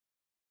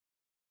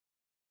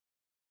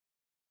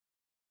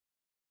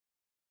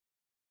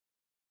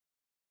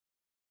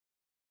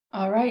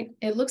All right,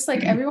 it looks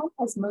like everyone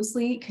has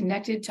mostly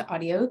connected to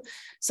audio.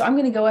 So I'm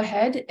going to go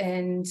ahead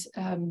and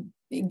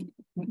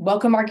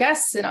welcome our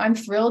guests. And I'm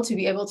thrilled to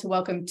be able to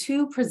welcome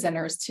two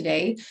presenters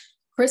today.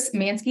 Chris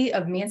Mansky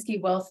of Mansky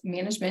Wealth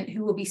Management,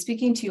 who will be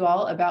speaking to you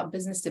all about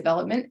business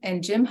development,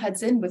 and Jim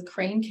Hudson with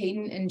Crane,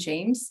 Caton, and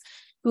James,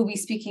 who will be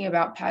speaking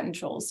about patent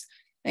trolls.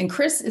 And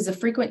Chris is a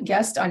frequent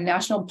guest on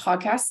national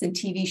podcasts and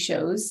TV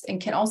shows and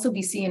can also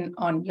be seen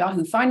on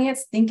Yahoo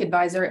Finance, Think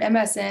Advisor,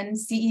 MSN,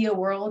 CEO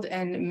World,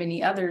 and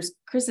many others.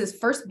 Chris's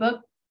first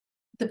book,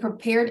 The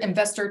Prepared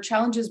Investor,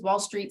 challenges Wall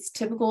Street's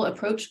typical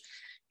approach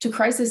to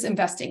crisis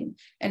investing.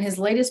 And his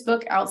latest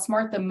book,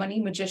 Outsmart the Money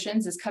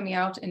Magicians, is coming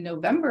out in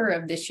November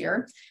of this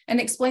year and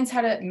explains how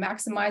to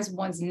maximize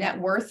one's net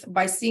worth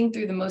by seeing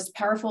through the most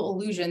powerful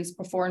illusions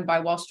performed by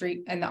Wall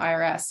Street and the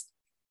IRS.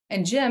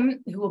 And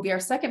Jim, who will be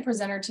our second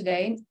presenter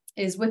today,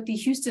 is with the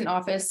Houston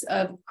office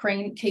of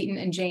Crane, Caton,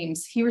 and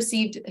James. He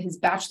received his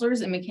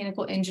bachelor's in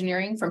mechanical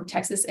engineering from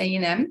Texas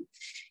A&M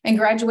and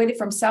graduated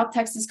from South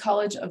Texas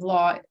College of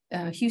Law,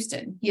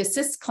 Houston. He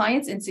assists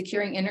clients in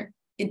securing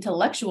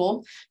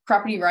intellectual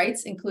property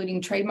rights,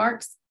 including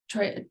trademarks,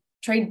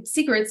 trade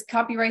secrets,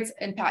 copyrights,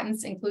 and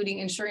patents, including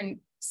ensuring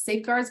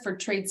safeguards for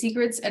trade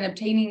secrets and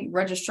obtaining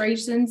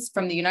registrations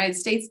from the United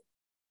States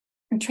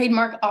and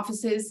trademark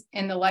offices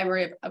and the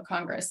Library of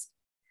Congress.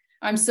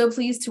 I'm so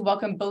pleased to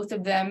welcome both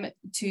of them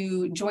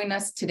to join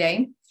us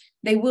today.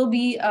 They will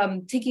be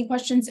taking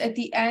questions at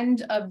the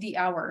end of the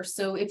hour.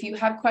 So if you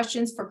have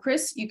questions for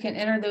Chris, you can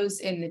enter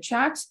those in the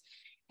chat,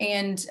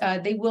 and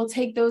they will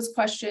take those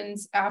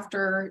questions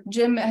after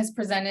Jim has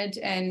presented.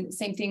 And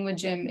same thing with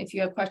Jim. If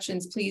you have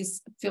questions,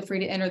 please feel free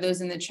to enter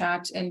those in the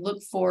chat and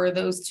look for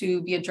those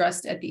to be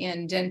addressed at the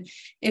end. And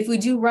if we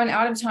do run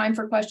out of time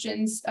for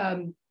questions,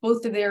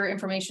 both of their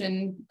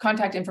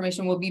contact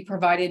information will be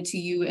provided to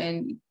you,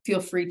 and feel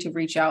free to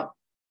reach out.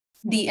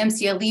 The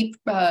MCLE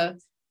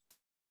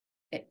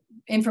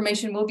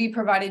information will be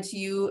provided to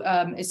you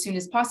as soon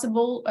as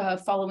possible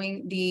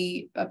following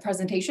the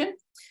presentation.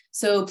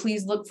 So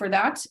please look for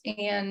that.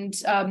 And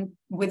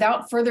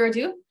without further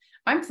ado,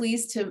 I'm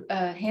pleased to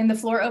hand the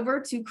floor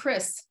over to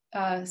Chris.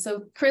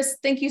 So Chris,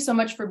 thank you so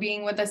much for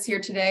being with us here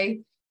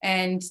today.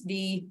 And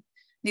the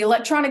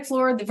electronic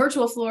floor, the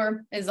virtual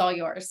floor is all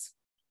yours.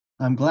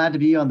 I'm glad to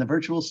be on the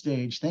virtual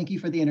stage. Thank you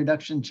for the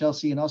introduction,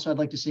 Chelsea. And also I'd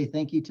like to say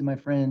thank you to my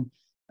friend,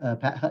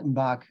 Pat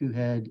Huttenbach, who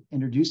had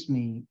introduced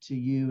me to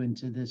you and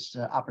to this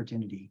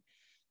opportunity.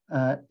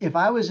 If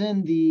I was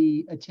in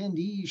the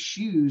attendee's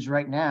shoes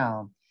right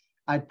now,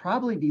 I'd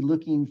probably be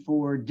looking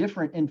for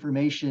different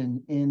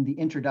information in the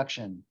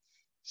introduction.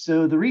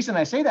 So the reason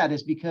I say that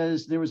is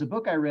because there was a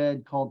book I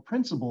read called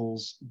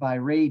Principles by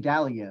Ray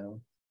Dalio,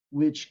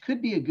 which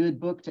could be a good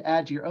book to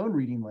add to your own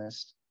reading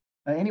list.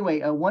 Anyway,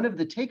 one of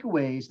the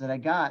takeaways that I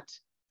got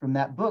from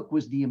that book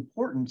was the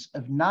importance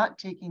of not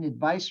taking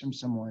advice from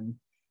someone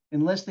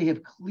unless they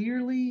have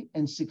clearly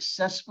and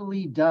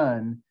successfully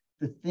done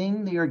the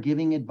thing they are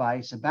giving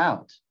advice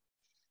about.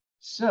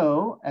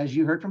 So, as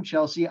you heard from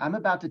Chelsea, I'm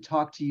about to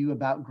talk to you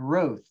about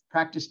growth,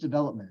 practice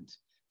development,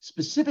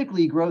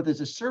 specifically growth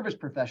as a service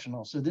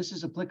professional. So this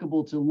is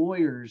applicable to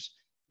lawyers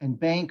and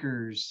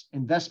bankers,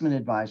 investment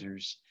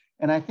advisors.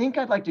 And I think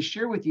I'd like to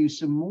share with you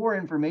some more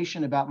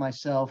information about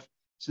myself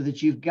so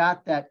that you've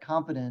got that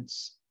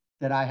confidence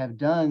that I have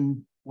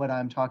done what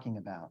I'm talking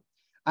about.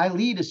 I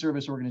lead a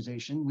service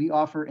organization. We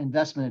offer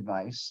investment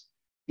advice.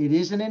 It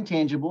is an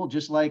intangible,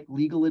 just like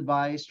legal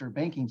advice or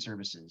banking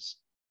services.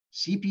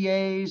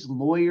 CPAs,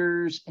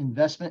 lawyers,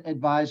 investment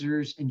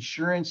advisors,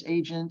 insurance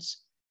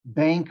agents,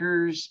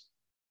 bankers,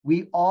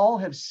 we all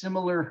have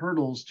similar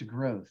hurdles to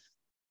growth.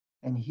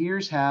 And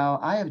here's how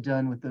I have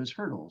done with those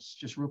hurdles,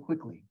 just real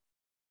quickly.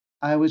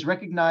 I was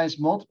recognized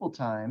multiple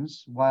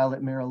times while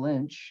at Merrill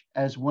Lynch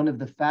as one of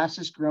the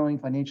fastest growing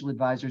financial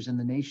advisors in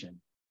the nation.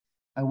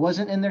 I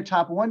wasn't in their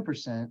top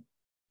 1%.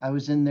 I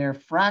was in their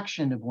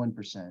fraction of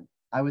 1%.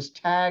 I was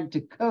tagged to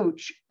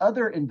coach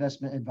other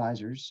investment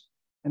advisors,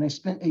 and I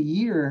spent a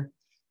year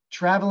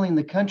traveling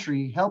the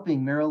country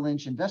helping Merrill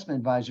Lynch investment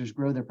advisors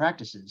grow their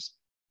practices.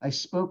 I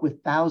spoke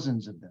with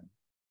thousands of them.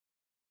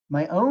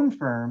 My own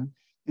firm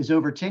is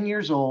over 10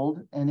 years old,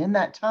 and in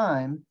that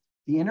time,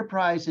 the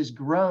enterprise has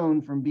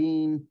grown from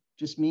being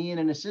just me and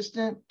an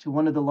assistant to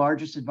one of the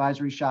largest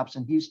advisory shops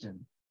in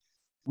Houston.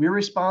 We're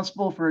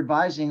responsible for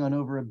advising on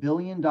over $1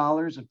 billion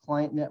of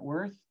client net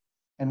worth,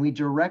 and we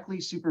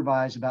directly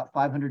supervise about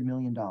 $500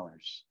 million.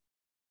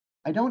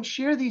 I don't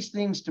share these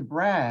things to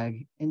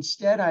brag.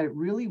 Instead, I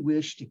really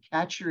wish to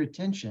catch your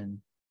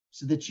attention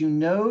so that you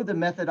know the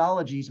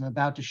methodologies I'm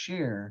about to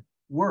share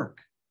work.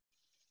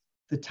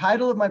 The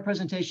title of my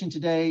presentation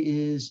today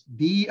is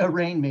Be a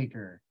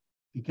Rainmaker,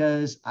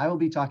 because I will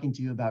be talking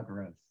to you about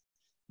growth.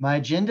 My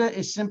agenda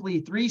is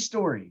simply 3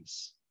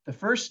 stories. The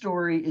first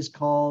story is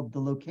called The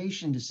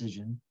Location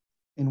Decision,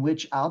 in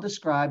which I'll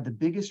describe the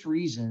biggest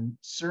reason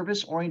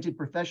service-oriented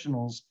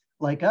professionals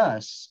like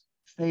us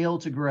fail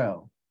to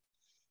grow.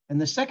 And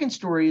the second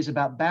story is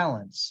about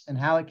balance and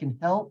how it can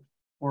help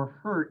or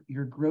hurt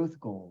your growth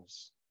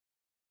goals.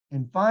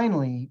 And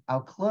finally,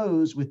 I'll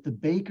close with the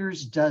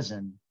baker's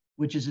dozen,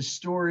 which is a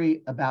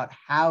story about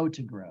how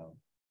to grow.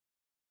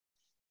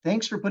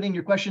 Thanks for putting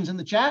your questions in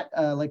the chat,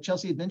 like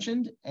Chelsea had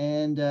mentioned.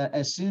 And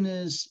as soon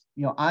as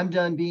I'm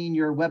done being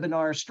your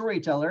webinar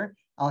storyteller,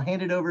 I'll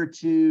hand it over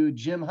to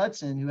Jim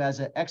Hudson, who has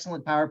an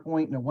excellent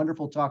PowerPoint and a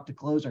wonderful talk to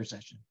close our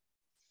session.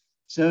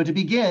 So to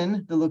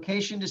begin, the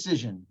location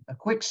decision, a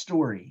quick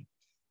story.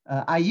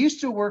 I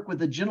used to work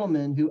with a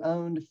gentleman who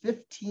owned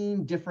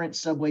 15 different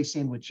Subway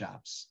sandwich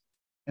shops.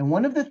 And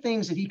one of the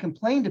things that he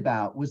complained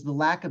about was the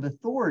lack of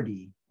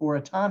authority or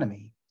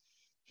autonomy.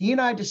 He and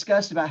I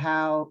discussed about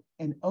how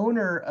an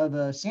owner of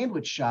a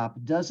sandwich shop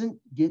doesn't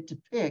get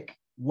to pick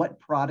what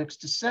products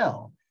to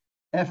sell.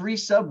 Every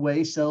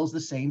Subway sells the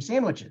same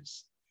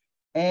sandwiches.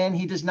 And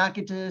he does not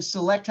get to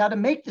select how to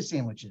make the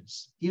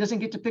sandwiches. He doesn't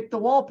get to pick the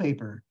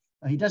wallpaper.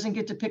 He doesn't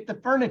get to pick the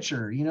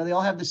furniture. They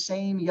all have the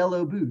same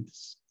yellow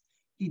booths.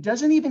 He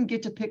doesn't even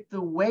get to pick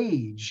the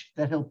wage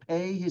that he'll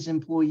pay his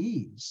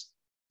employees.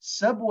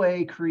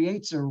 Subway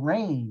creates a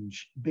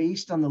range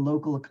based on the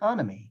local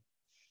economy.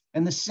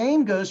 And the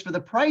same goes for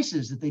the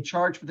prices that they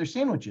charge for their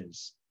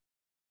sandwiches.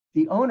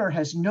 The owner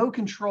has no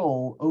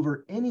control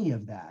over any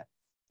of that.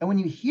 And when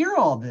you hear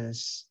all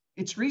this,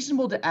 it's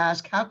reasonable to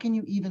ask, how can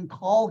you even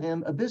call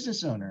him a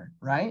business owner,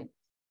 right?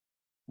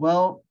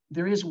 Well,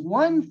 there is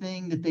one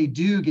thing that they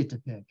do get to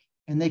pick,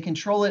 and they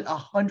control it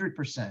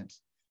 100%.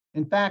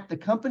 In fact, the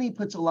company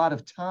puts a lot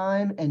of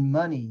time and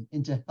money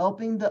into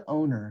helping the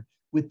owner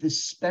with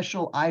this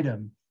special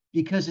item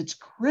because it's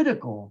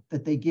critical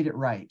that they get it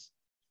right.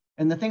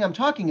 And the thing I'm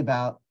talking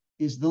about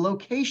is the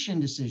location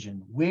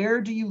decision.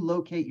 Where do you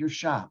locate your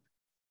shop?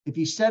 If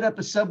you set up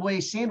a Subway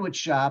sandwich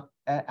shop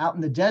out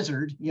in the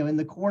desert, in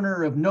the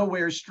corner of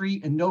Nowhere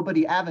Street and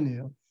Nobody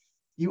Avenue,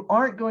 you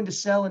aren't going to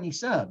sell any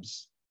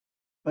subs.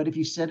 But if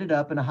you set it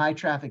up in a high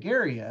traffic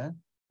area,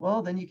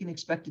 well, then you can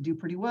expect to do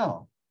pretty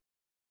well.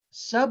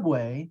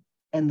 Subway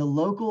and the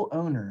local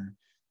owner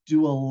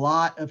do a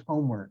lot of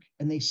homework,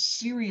 and they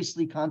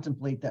seriously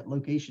contemplate that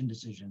location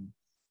decision.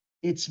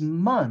 It's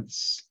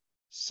months,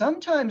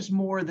 sometimes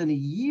more than a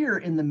year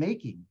in the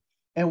making.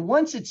 And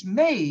once it's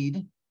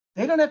made,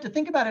 they don't have to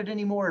think about it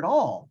anymore at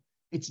all.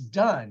 It's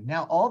done.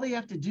 Now, all they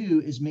have to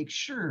do is make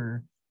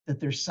sure that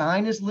their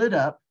sign is lit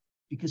up,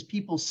 because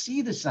people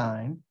see the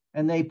sign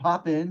and they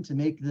pop in to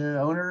make the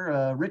owner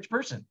a rich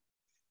person.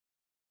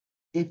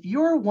 If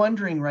you're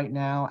wondering right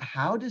now,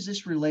 how does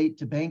this relate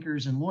to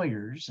bankers and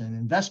lawyers and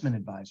investment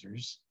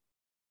advisors?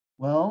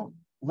 Well,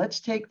 let's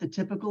take the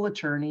typical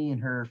attorney in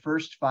her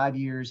first 5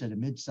 years at a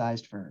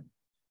mid-sized firm.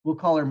 We'll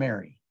call her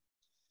Mary.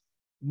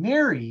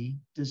 Mary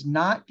does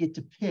not get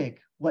to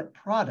pick what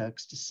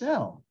products to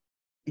sell.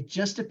 It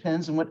just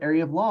depends on what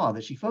area of law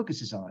that she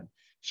focuses on.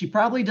 She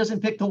probably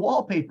doesn't pick the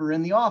wallpaper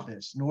in the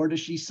office, nor does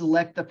she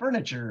select the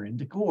furniture and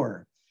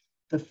decor.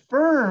 The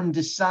firm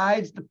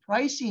decides the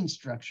pricing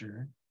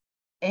structure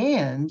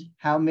and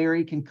how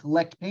Mary can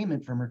collect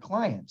payment from her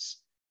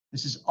clients.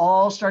 This is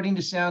all starting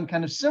to sound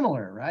kind of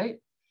similar, right?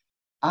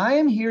 I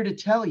am here to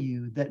tell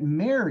you that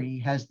Mary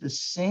has the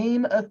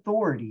same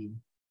authority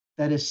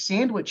that a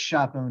sandwich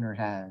shop owner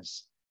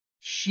has.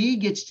 She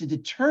gets to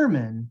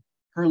determine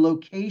her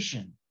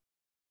location.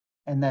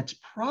 And that's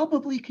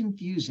probably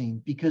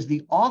confusing because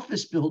the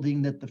office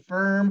building that the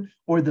firm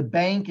or the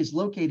bank is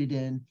located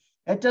in,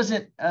 that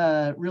doesn't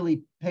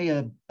really play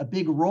a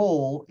big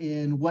role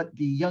in what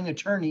the young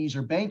attorneys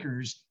or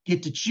bankers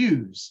get to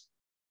choose.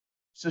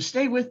 So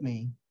stay with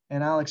me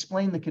and I'll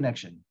explain the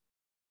connection.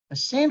 A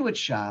sandwich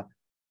shop,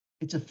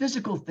 it's a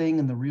physical thing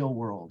in the real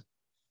world.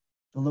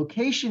 The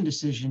location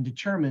decision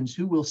determines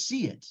who will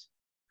see it,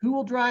 who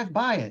will drive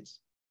by it.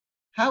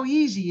 How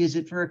easy is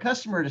it for a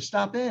customer to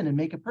stop in and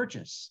make a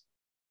purchase?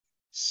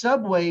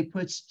 Subway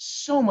puts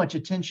so much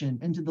attention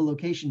into the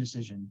location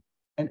decision.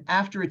 And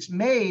after it's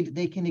made,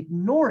 they can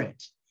ignore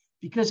it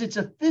because it's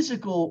a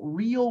physical,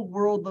 real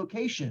world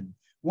location.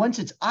 Once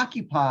it's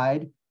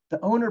occupied,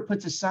 the owner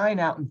puts a sign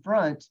out in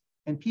front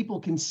and people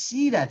can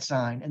see that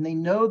sign and they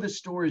know the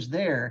store is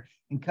there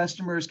and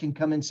customers can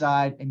come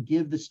inside and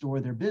give the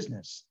store their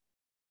business.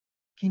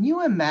 Can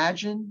you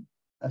imagine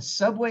a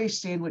Subway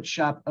sandwich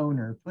shop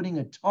owner putting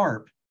a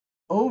tarp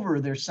over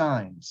their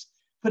signs,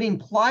 putting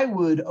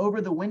plywood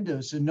over the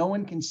windows so no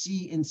one can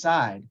see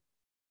inside?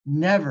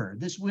 Never.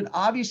 This would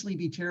obviously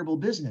be terrible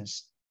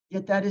business.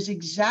 Yet that is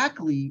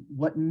exactly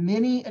what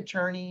many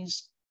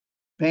attorneys,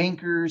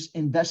 bankers,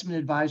 investment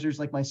advisors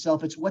like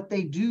myself, it's what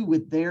they do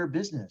with their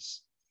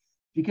business.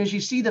 Because you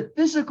see, the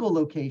physical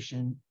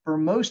location for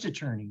most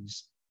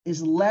attorneys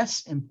is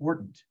less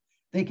important.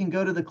 They can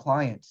go to the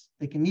client.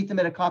 They can meet them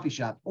at a coffee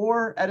shop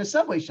or at a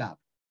Subway shop.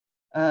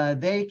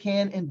 They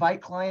can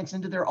invite clients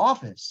into their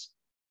office.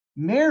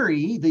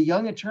 Mary, the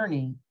young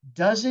attorney,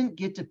 doesn't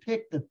get to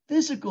pick the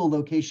physical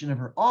location of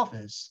her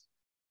office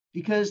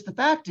because the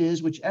fact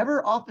is,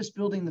 whichever office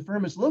building the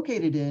firm is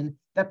located in,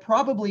 that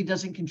probably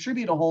doesn't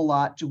contribute a whole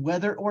lot to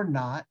whether or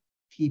not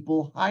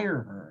people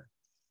hire her.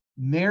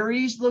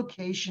 Mary's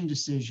location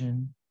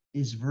decision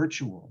is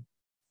virtual.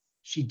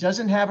 She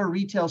doesn't have a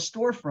retail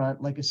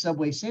storefront like a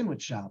Subway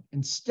sandwich shop.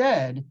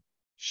 Instead,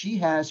 she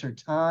has her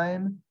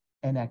time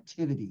and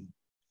activity.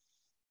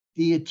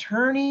 The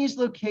attorney's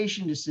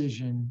location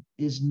decision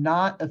is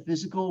not a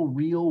physical,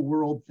 real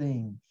world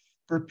thing.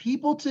 For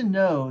people to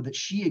know that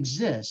she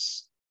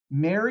exists,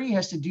 Mary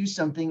has to do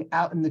something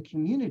out in the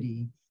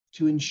community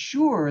to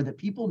ensure that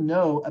people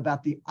know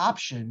about the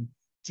option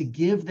to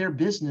give their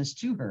business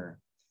to her.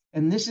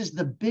 And this is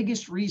the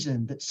biggest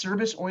reason that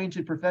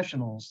service-oriented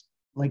professionals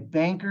like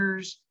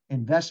bankers,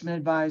 investment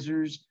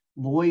advisors,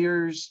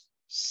 lawyers,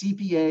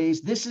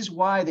 CPAs, this is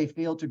why they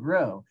fail to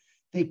grow.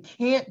 They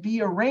can't be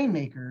a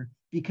rainmaker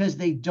because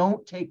they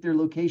don't take their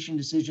location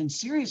decision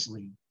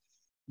seriously.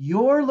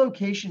 Your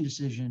location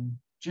decision,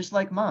 just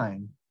like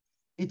mine,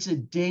 it's a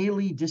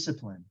daily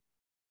discipline.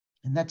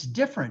 And that's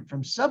different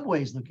from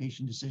Subway's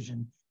location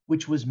decision,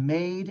 which was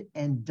made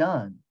and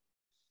done.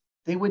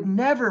 They would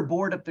never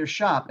board up their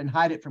shop and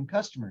hide it from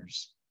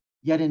customers.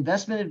 Yet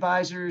investment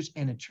advisors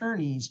and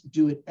attorneys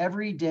do it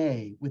every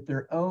day with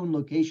their own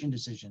location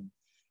decision.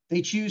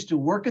 They choose to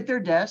work at their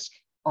desk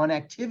on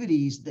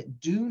activities that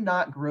do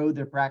not grow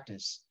their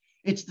practice.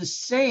 It's the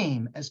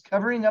same as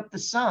covering up the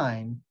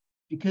sign,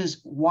 because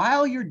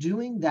while you're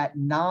doing that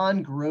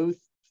non-growth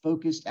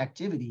focused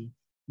activity,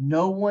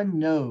 no one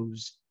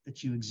knows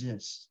that you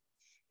exist.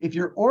 If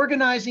you're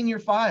organizing your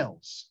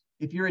files,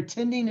 if you're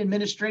attending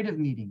administrative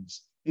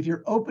meetings, if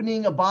you're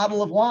opening a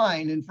bottle of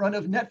wine in front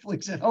of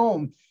Netflix at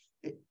home,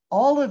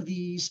 all of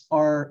these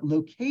are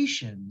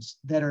locations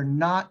that are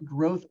not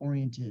growth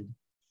oriented.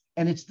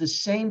 And it's the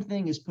same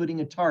thing as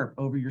putting a tarp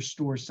over your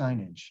store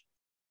signage.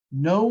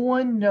 No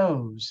one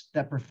knows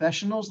that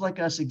professionals like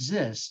us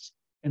exist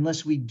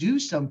unless we do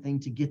something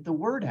to get the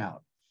word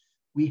out.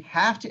 We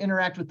have to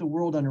interact with the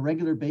world on a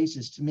regular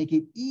basis to make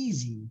it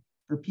easy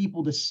for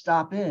people to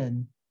stop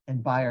in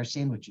and buy our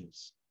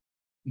sandwiches.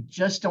 We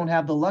just don't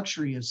have the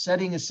luxury of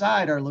setting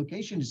aside our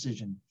location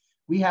decision.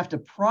 We have to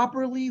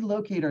properly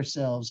locate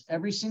ourselves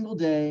every single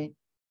day,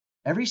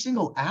 every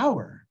single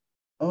hour,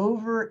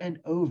 over and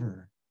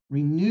over.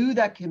 Renew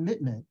that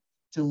commitment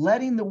to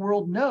letting the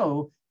world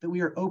know that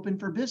we are open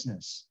for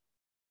business.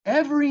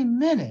 Every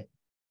minute,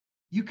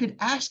 you could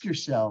ask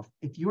yourself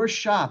if your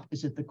shop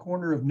is at the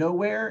corner of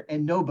nowhere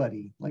and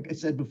nobody, like I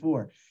said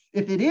before.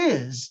 If it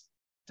is,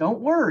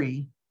 don't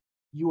worry,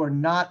 you are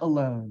not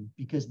alone,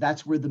 because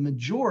that's where the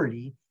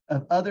majority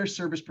of other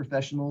service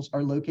professionals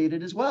are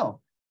located as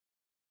well.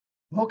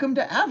 Welcome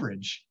to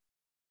average.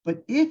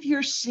 But if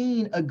you're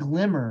seeing a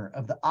glimmer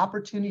of the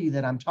opportunity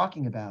that I'm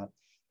talking about,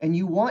 and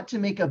you want to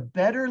make a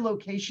better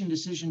location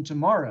decision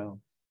tomorrow,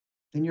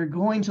 then you're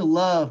going to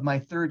love my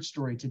third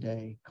story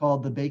today,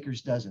 called The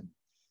Baker's Dozen.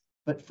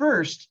 But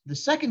first, the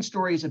second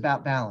story is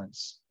about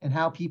balance and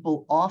how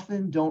people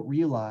often don't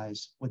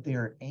realize what they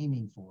are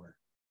aiming for.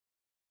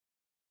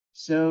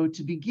 So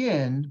to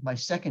begin my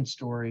second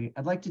story,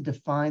 I'd like to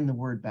define the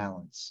word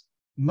balance.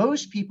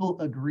 Most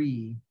people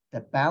agree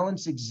that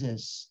balance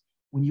exists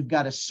when you've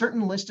got a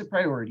certain list of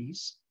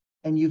priorities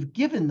and you've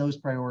given those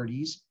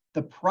priorities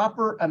the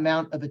proper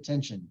amount of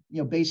attention,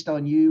 based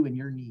on you and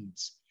your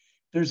needs.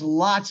 There's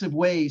lots of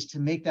ways to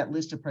make that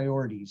list of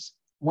priorities.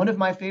 One of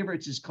my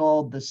favorites is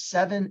called the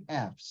 7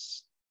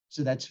 F's.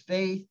 So that's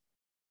faith,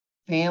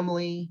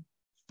 family,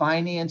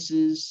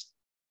 finances,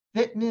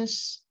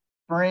 fitness,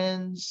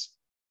 friends,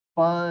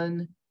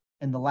 fun,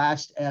 and the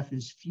last F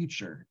is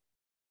future.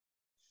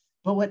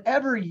 But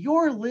whatever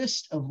your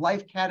list of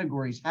life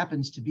categories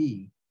happens to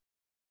be,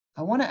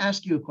 I want to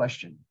ask you a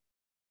question.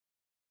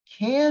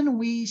 Can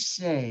we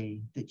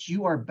say that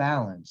you are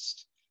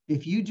balanced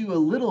if you do a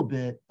little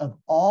bit of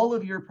all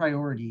of your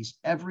priorities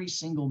every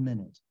single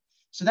minute?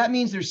 So that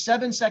means there's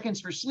 7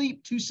 seconds for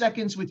sleep, 2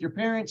 seconds with your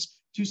parents,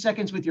 2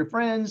 seconds with your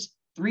friends,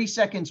 3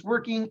 seconds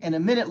working, and a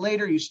minute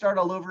later you start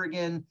all over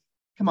again.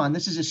 Come on,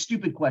 this is a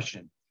stupid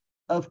question.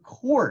 Of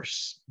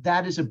course,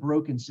 that is a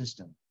broken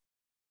system.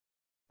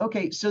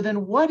 Okay, so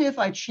then what if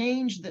I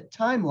change the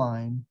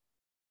timeline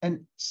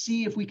and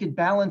see if we could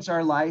balance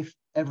our life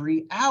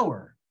every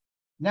hour?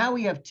 Now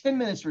we have 10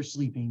 minutes for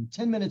sleeping,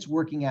 10 minutes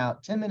working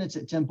out, 10 minutes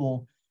at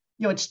temple.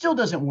 It still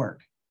doesn't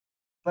work.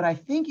 But I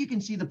think you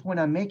can see the point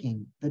I'm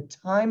making. The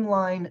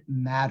timeline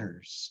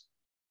matters.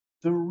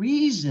 The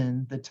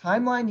reason the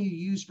timeline you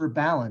use for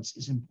balance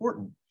is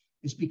important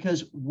is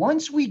because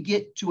once we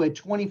get to a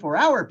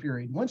 24-hour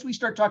period, once we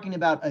start talking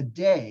about a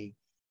day,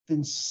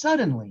 then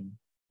suddenly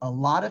a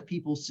lot of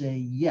people say,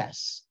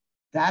 yes,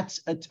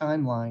 that's a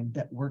timeline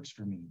that works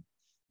for me.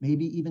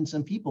 Maybe even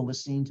some people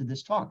listening to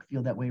this talk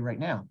feel that way right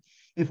now.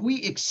 If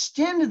we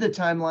extend the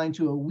timeline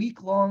to a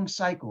week-long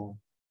cycle,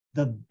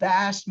 the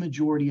vast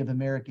majority of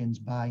Americans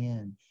buy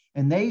in,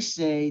 and they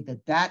say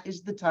that that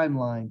is the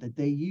timeline that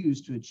they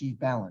use to achieve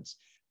balance.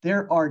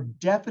 There are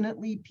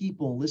definitely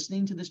people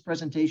listening to this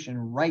presentation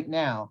right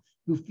now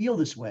who feel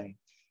this way.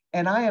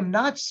 And I am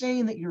not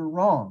saying that you're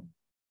wrong.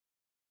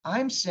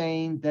 I'm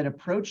saying that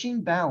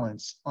approaching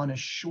balance on a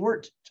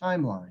short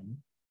timeline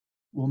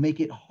will make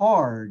it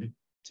hard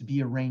to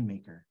be a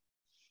rainmaker.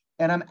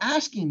 And I'm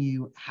asking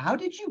you, how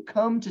did you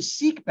come to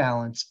seek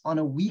balance on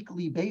a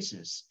weekly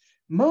basis?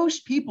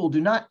 Most people do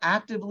not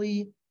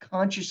actively,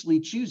 consciously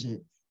choose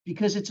it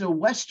because it's a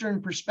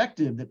Western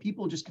perspective that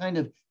people just kind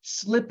of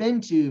slip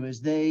into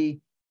as they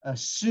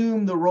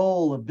assume the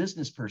role of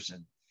business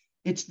person.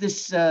 It's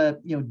this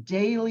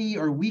daily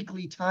or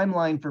weekly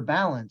timeline for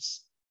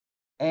balance,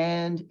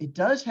 and it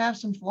does have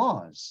some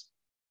flaws.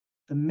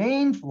 The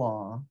main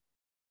flaw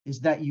is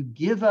that you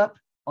give up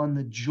on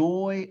the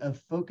joy of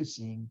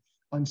focusing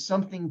on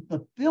something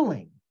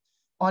fulfilling,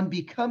 on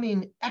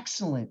becoming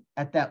excellent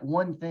at that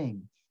one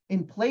thing.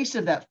 In place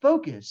of that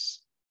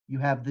focus, you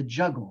have the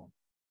juggle,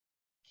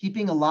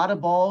 keeping a lot of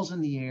balls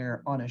in the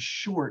air on a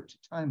short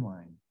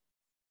timeline.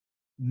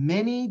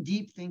 Many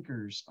deep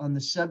thinkers on the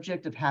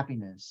subject of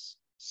happiness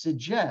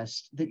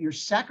suggest that you're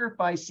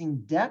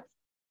sacrificing depth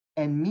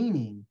and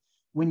meaning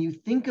when you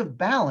think of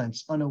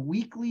balance on a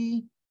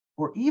weekly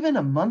or even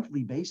a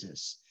monthly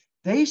basis.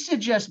 They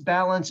suggest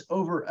balance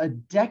over a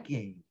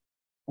decade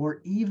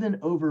or even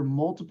over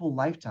multiple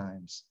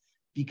lifetimes,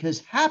 because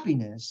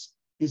happiness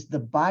is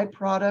the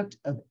byproduct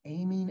of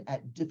aiming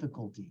at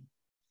difficulty.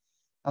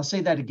 I'll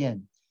say that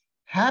again.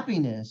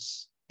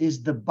 Happiness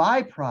is the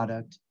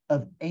byproduct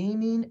of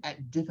aiming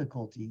at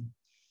difficulty.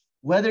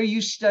 Whether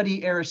you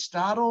study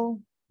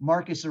Aristotle,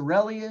 Marcus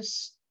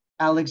Aurelius,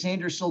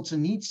 Alexander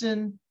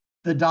Solzhenitsyn,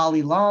 the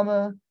Dalai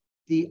Lama,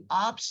 the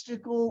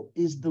obstacle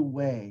is the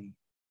way.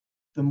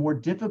 The more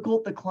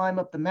difficult the climb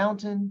up the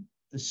mountain,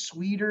 the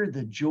sweeter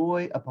the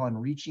joy upon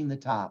reaching the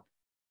top.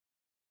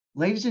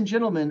 Ladies and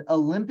gentlemen,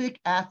 Olympic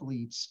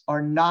athletes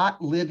are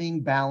not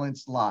living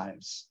balanced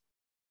lives.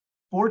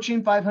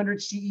 Fortune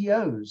 500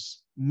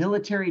 CEOs,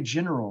 military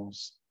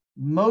generals,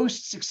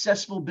 most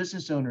successful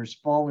business owners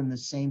fall in the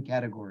same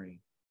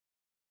category.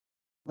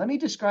 Let me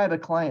describe a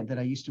client that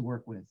I used to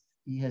work with.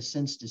 He has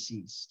since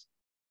deceased.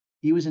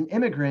 He was an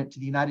immigrant to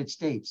the United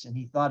States, and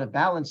he thought of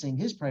balancing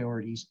his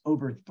priorities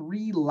over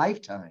 3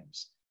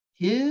 lifetimes,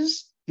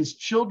 his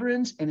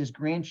children's, and his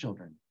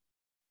grandchildren.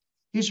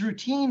 His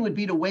routine would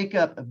be to wake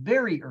up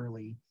very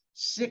early,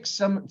 6,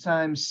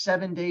 sometimes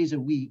 7 days a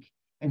week,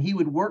 and he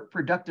would work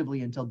productively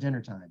until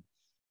dinner time.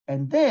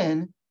 And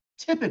then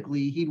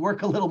typically he'd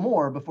work a little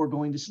more before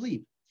going to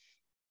sleep.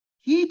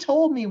 He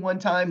told me one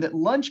time that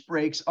lunch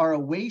breaks are a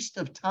waste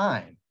of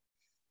time.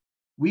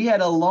 We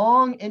had a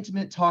long,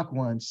 intimate talk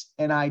once,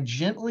 and I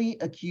gently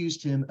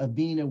accused him of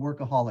being a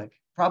workaholic,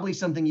 probably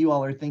something you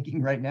all are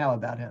thinking right now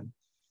about him.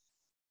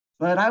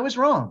 But I was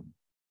wrong.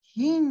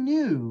 He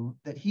knew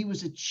that he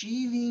was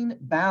achieving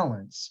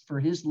balance for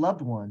his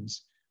loved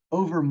ones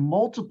over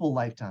multiple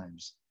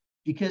lifetimes,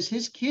 because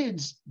his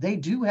kids, they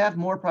do have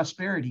more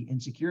prosperity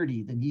and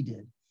security than he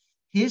did.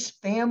 His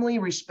family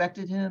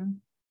respected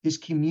him. His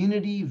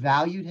community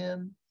valued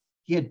him.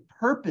 He had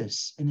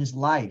purpose in his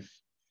life.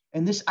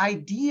 And this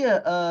idea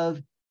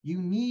of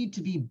you need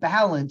to be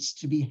balanced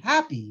to be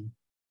happy,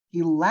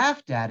 he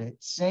laughed at it,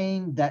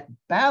 saying that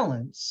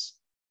balance,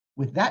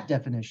 with that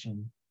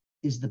definition,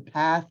 is the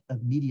path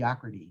of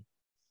mediocrity.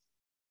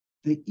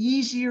 The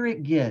easier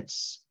it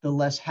gets, the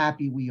less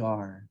happy we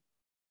are.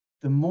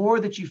 The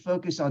more that you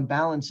focus on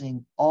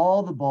balancing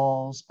all the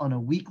balls on a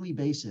weekly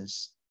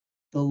basis,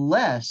 the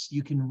less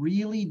you can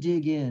really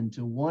dig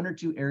into 1 or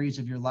 2 areas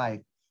of your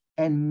life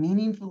and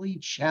meaningfully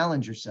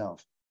challenge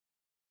yourself.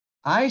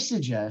 I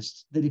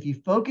suggest that if you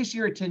focus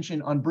your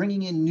attention on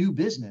bringing in new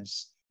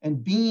business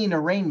and being a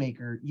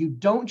rainmaker, you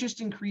don't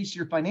just increase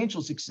your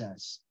financial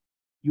success,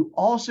 you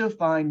also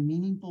find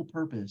meaningful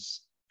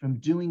purpose from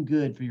doing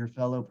good for your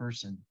fellow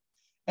person.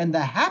 And the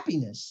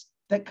happiness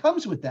that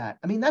comes with that,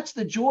 I mean, that's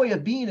the joy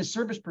of being a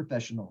service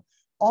professional.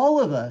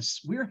 All of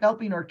us, we're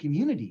helping our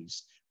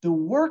communities. The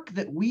work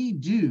that we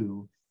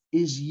do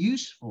is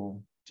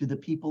useful to the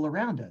people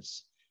around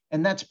us.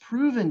 And that's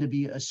proven to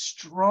be a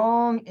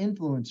strong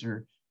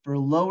influencer for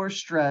lower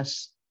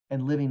stress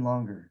and living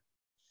longer.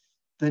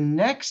 The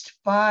next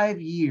 5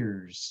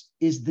 years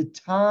is the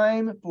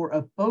time for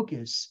a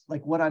focus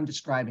like what I'm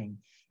describing.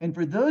 And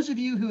for those of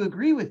you who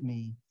agree with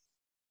me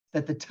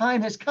that the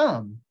time has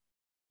come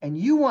and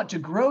you want to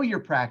grow your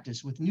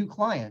practice with new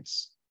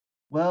clients,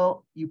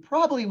 well, you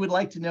probably would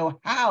like to know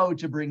how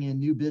to bring in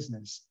new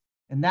business.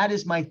 And that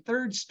is my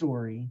 3rd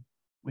story,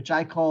 which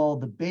I call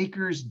the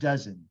baker's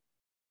dozen.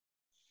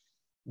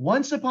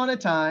 Once upon a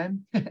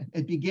time,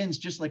 it begins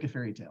just like a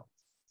fairy tale.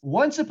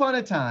 Once upon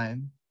a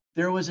time,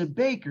 there was a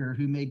baker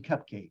who made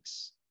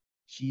cupcakes.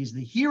 She is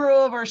the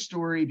hero of our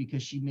story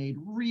because she made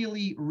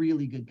really,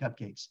 really good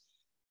cupcakes.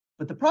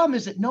 But the problem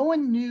is that no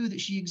one knew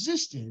that she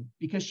existed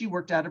because she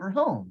worked out of her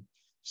home.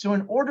 So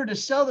in order to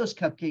sell those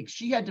cupcakes,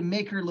 she had to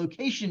make her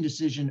location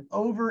decision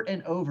over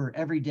and over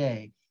every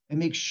day and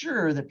make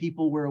sure that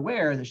people were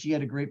aware that she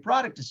had a great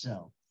product to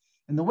sell.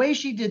 And the way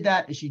she did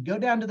that is she'd go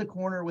down to the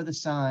corner with a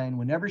sign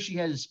whenever she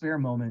had a spare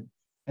moment.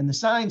 And the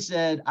sign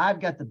said,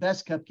 "I've got the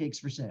best cupcakes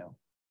for sale."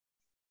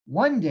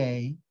 One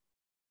day,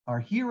 our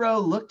hero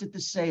looked at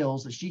the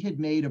sales that she had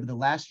made over the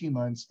last few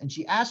months, and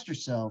she asked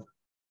herself,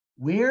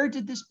 where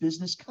did this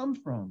business come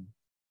from?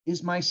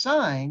 Is my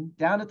sign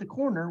down at the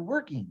corner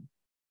working?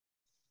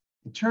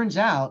 It turns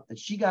out that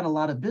she got a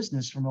lot of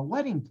business from a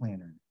wedding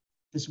planner.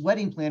 This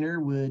wedding planner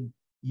would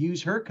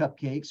use her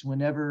cupcakes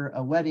whenever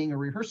a wedding or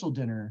rehearsal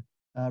dinner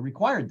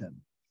required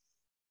them.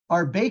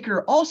 Our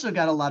baker also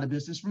got a lot of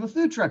business from a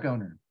food truck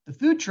owner. The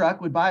food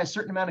truck would buy a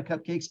certain amount of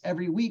cupcakes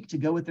every week to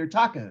go with their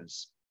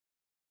tacos.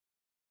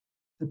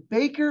 The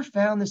baker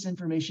found this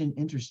information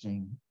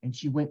interesting, and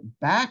she went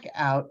back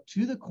out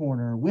to the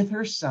corner with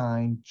her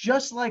sign,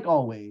 just like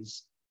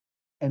always.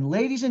 And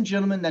ladies and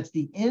gentlemen, that's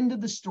the end of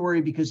the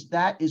story, because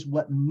that is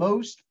what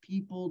most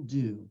people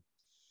do.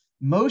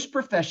 Most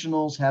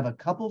professionals have a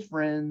couple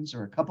friends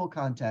or a couple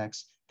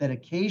contacts that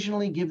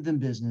occasionally give them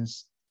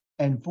business.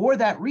 And for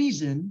that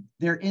reason,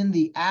 they're in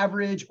the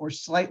average or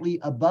slightly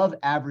above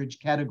average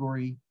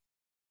category.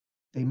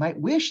 They might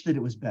wish that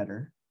it was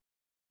better,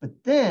 but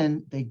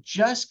then they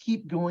just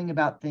keep going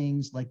about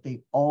things like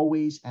they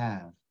always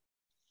have.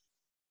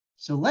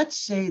 So let's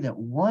say that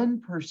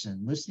one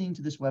person listening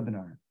to this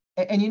webinar,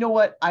 and you know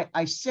what?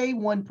 I say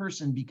one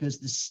person because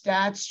the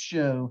stats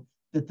show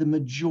that the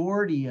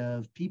majority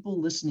of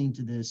people listening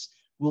to this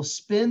will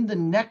spend the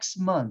next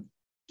month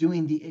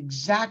doing the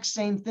exact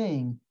same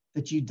thing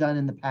that you've done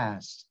in the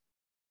past.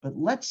 But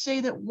let's say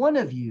that one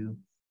of you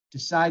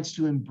decides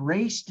to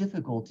embrace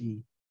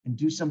difficulty and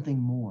do something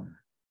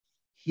more.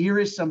 Here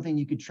is something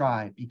you could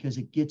try because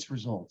it gets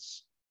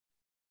results.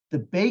 The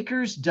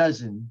baker's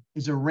dozen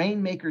is a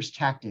rainmaker's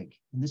tactic,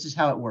 and this is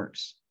how it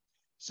works.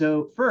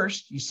 So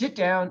first, you sit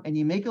down and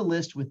you make a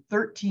list with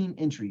 13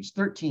 entries,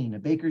 13, a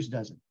baker's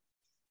dozen.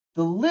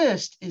 The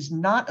list is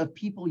not of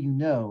people you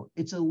know.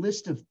 It's a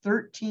list of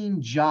 13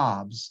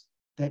 jobs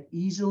that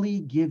easily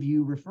give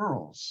you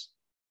referrals.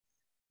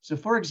 So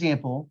for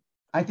example,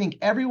 I think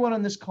everyone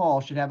on this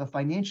call should have a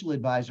financial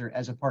advisor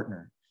as a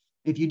partner.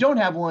 If you don't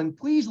have one,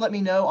 please let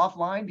me know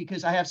offline,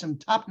 because I have some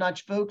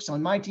top-notch folks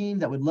on my team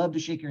that would love to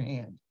shake your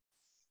hand.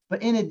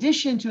 But in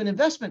addition to an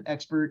investment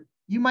expert,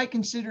 you might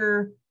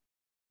consider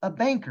a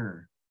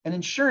banker, an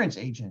insurance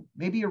agent,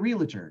 maybe a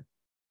realtor.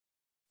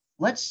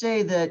 Let's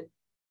say that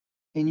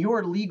in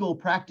your legal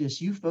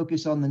practice, you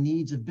focus on the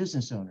needs of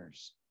business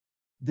owners.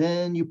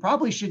 Then you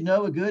probably should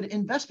know a good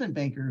investment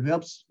banker who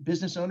helps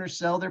business owners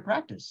sell their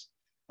practice.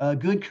 A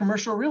good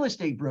commercial real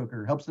estate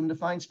broker helps them to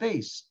find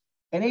space.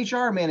 An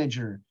HR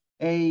manager,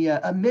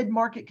 a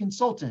mid-market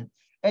consultant,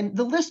 and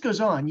the list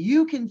goes on.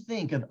 You can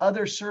think of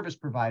other service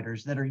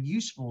providers that are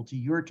useful to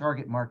your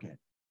target market.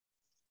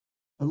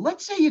 But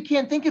let's say you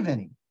can't think of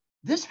any.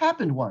 This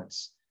happened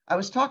once. I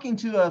was talking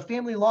to a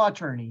family law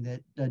attorney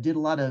that did a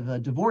lot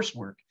of divorce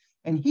work,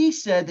 and he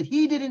said that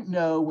he didn't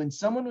know when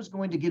someone was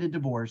going to get a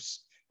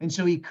divorce, and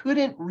so he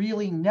couldn't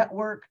really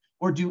network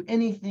or do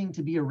anything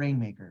to be a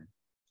rainmaker.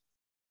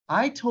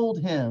 I told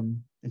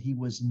him that he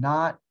was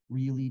not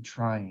really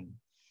trying,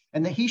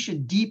 and that he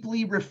should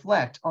deeply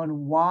reflect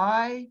on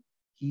why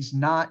he's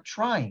not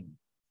trying.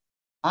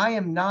 I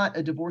am not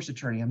a divorce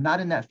attorney. I'm not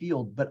in that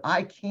field, but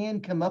I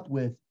can come up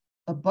with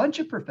a bunch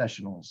of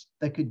professionals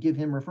that could give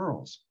him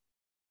referrals.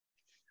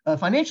 A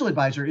financial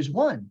advisor is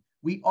one.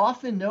 We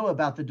often know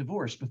about the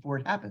divorce before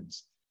it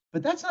happens,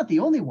 but that's not the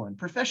only one.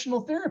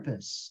 Professional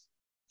therapists.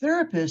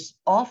 Therapists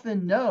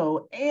often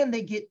know, and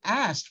they get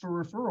asked for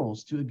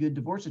referrals to a good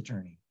divorce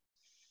attorney.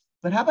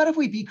 But how about if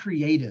we be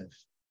creative?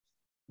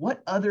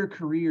 What other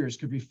careers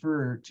could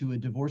refer to a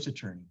divorce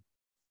attorney?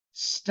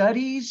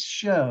 Studies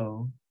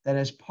show that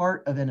as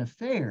part of an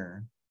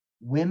affair,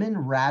 women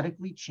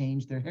radically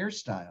change their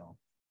hairstyle,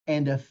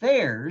 and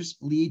affairs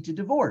lead to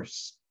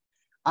divorce.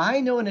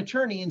 I know an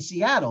attorney in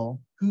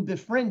Seattle who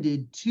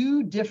befriended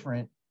two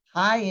different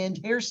high-end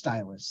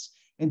hairstylists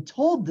and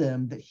told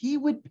them that he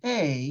would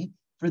pay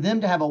for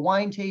them to have a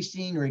wine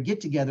tasting or a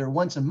get-together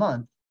once a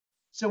month.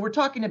 So we're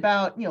talking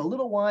about, a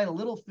little wine, a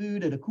little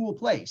food at a cool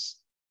place.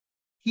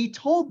 He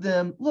told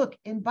them, look,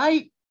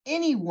 invite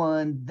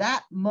anyone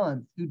that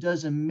month who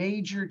does a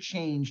major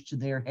change to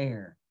their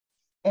hair,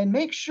 and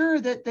make sure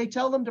that they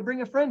tell them to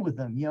bring a friend with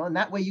them, and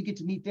that way you get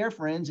to meet their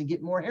friends and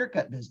get more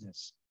haircut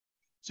business.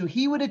 So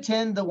he would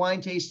attend the wine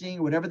tasting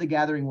or whatever the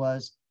gathering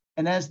was.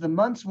 And as the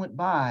months went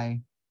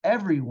by,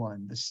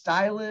 everyone, the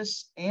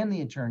stylist and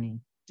the attorney,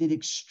 did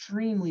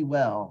extremely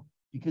well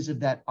because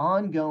of that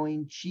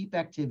ongoing cheap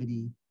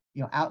activity,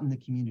 out in the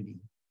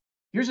community.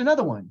 Here's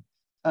another one.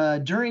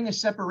 During a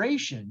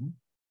separation,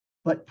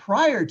 but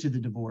prior to the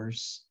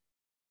divorce,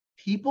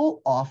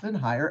 people often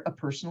hire a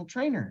personal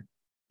trainer.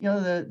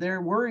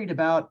 They're worried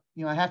about,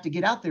 I have to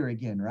get out there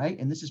again, right?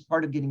 And this is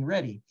part of getting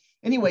ready.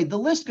 Anyway, the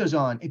list goes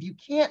on. If you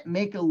can't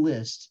make a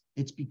list,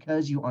 it's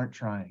because you aren't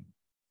trying.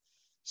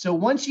 So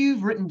once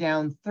you've written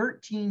down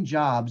 13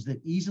 jobs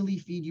that easily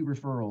feed you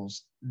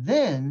referrals,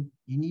 then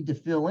you need to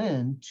fill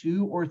in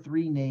 2 or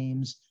 3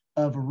 names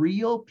of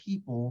real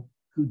people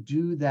who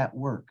do that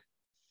work.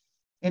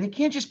 And it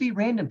can't just be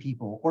random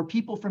people or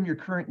people from your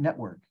current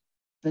network.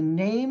 The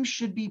names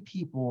should be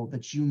people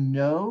that you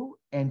know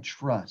and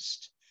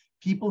trust,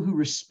 people who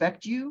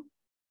respect you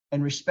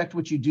and respect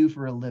what you do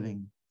for a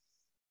living,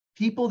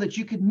 people that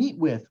you could meet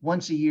with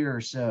once a year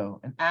or so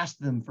and ask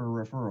them for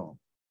a referral.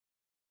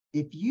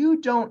 If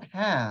you don't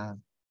have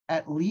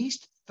at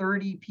least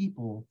 30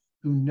 people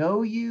who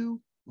know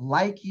you,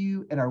 like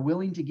you, and are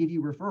willing to give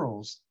you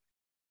referrals,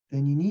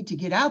 then you need to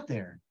get out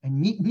there and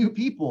meet new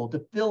people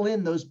to fill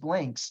in those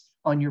blanks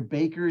on your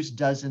baker's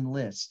dozen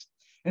list.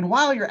 And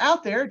while you're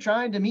out there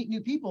trying to meet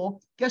new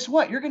people, guess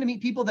what? You're going to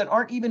meet people that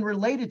aren't even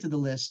related to the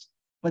list,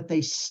 but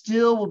they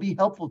still will be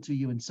helpful to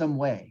you in some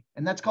way.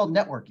 And that's called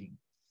networking.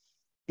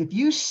 If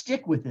you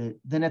stick with it,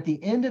 then at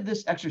the end of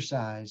this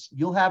exercise,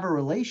 you'll have a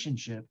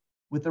relationship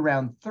with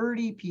around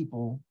 30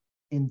 people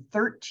in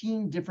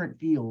 13 different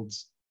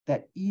fields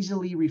that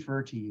easily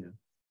refer to you.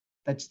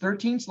 That's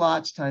 13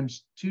 slots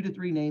times 2 to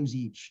 3 names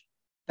each.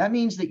 That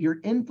means that your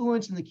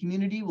influence in the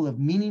community will have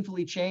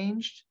meaningfully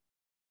changed.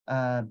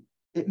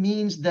 It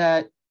means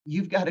that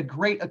you've got a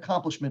great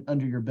accomplishment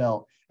under your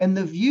belt. And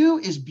the view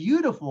is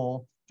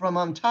beautiful from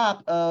on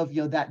top of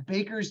that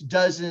baker's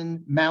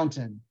dozen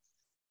mountain.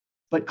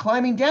 But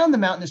climbing down the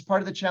mountain is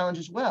part of the challenge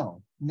as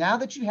well. Now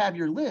that you have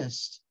your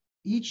list,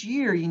 each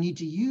year you need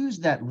to use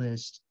that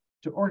list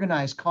to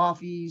organize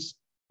coffees,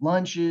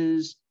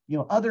 lunches,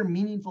 other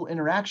meaningful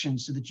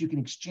interactions so that you can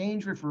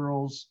exchange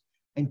referrals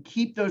and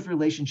keep those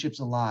relationships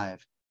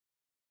alive.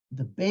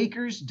 The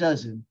baker's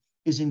dozen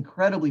is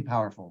incredibly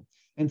powerful.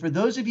 And for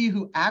those of you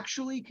who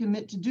actually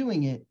commit to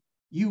doing it,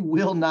 you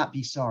will not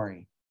be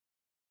sorry.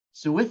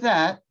 So with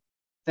that,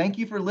 thank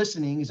you for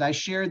listening as I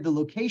shared the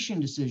location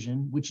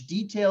decision, which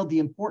detailed the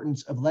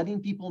importance of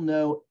letting people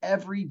know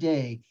every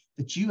day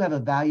that you have a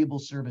valuable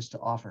service to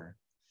offer.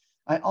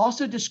 I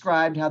also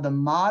described how the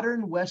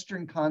modern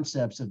Western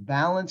concepts of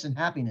balance and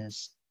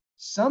happiness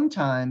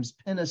sometimes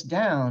pin us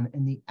down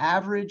in the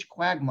average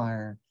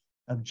quagmire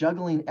of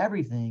juggling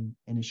everything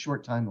in a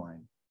short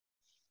timeline.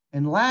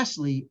 And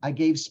lastly, I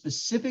gave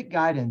specific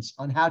guidance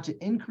on how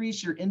to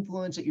increase your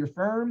influence at your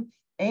firm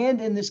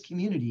and in this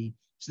community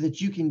so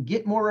that you can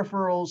get more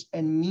referrals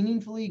and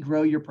meaningfully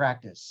grow your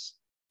practice.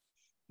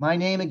 My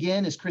name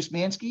again is Chris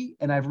Mansky,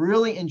 and I've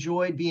really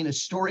enjoyed being a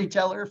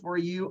storyteller for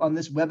you on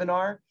this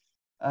webinar.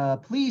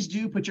 Please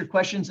do put your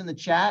questions in the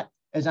chat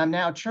as I'm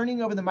now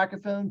turning over the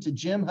microphone to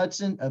Jim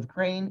Hudson of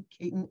Crane,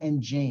 Caton,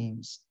 and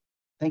James.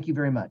 Thank you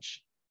very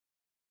much.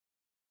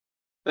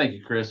 Thank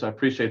you, Chris. I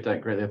appreciate that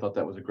greatly. I thought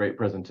that was a great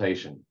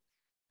presentation.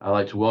 I'd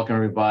like to welcome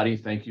everybody.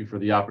 Thank you for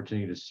the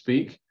opportunity to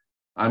speak.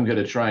 I'm going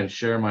to try and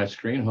share my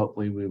screen.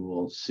 Hopefully we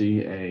will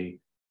see a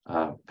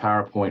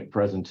PowerPoint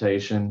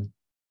presentation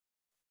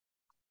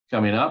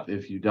coming up.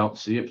 If you don't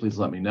see it, please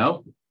let me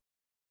know.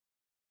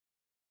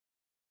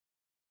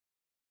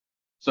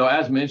 So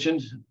as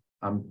mentioned,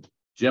 I'm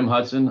Jim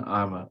Hudson.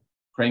 I'm a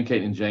Crane,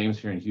 Caton, and James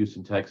here in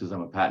Houston, Texas.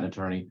 I'm a patent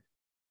attorney.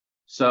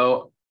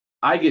 So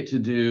I get to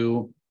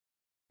do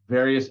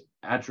various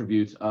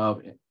attributes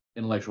of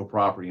intellectual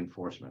property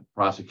enforcement,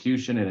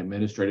 prosecution, and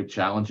administrative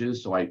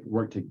challenges. So I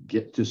work to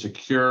get to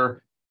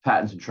secure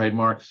patents and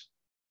trademarks.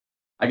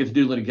 I get to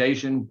do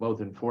litigation,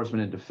 both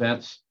enforcement and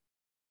defense.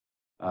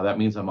 That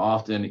means I'm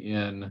often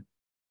in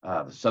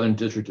the Southern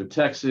District of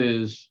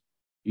Texas,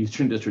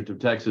 Eastern District of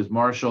Texas,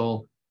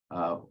 Marshall,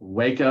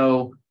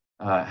 Waco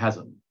has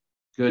a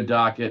good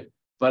docket,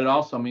 but it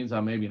also means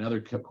I may be in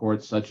other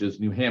courts such as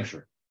New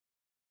Hampshire.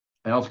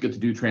 I also get to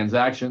do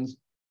transactions,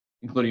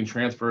 including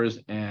transfers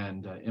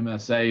and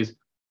MSAs.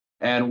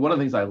 And one of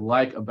the things I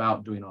like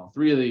about doing all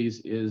three of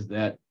these is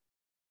that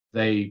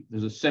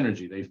there's a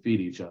synergy, they feed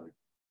each other.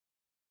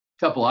 A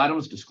couple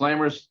items,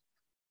 disclaimers.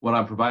 What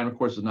I'm providing, of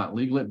course, is not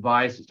legal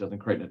advice. It doesn't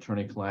create an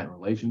attorney-client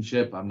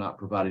relationship. I'm not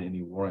providing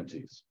any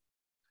warranties.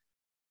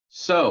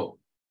 So,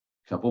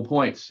 a couple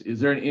points. Is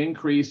there an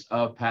increase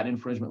of patent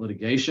infringement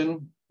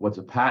litigation? What's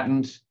a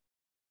patent?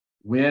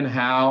 When,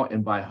 how,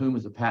 and by whom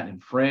is a patent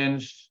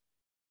infringed?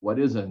 What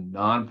is a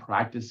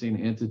non-practicing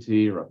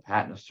entity or a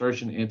patent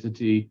assertion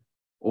entity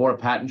or a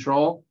patent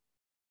troll?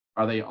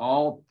 Are they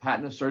all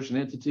patent assertion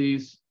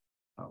entities?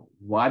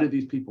 Why do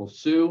these people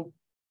sue?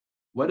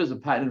 What does a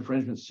patent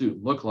infringement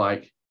suit look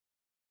like?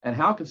 And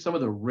how can some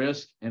of the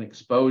risk and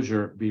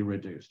exposure be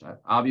reduced?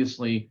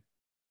 Obviously,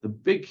 the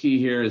big key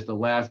here is the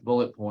last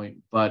bullet point,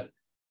 but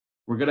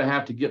we're going to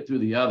have to get through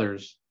the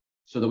others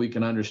so that we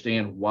can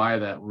understand why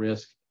that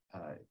risk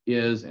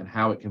is and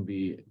how it can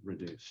be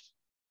reduced.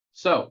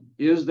 So,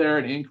 is there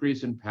an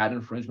increase in patent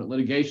infringement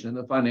litigation in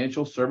the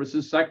financial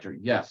services sector?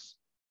 Yes.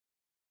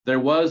 There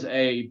was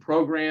a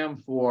program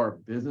for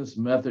business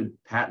method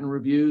patent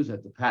reviews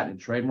at the Patent and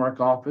Trademark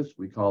Office.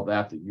 We call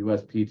that the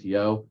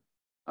USPTO.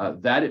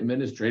 That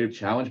administrative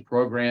challenge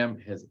program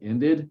has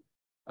ended.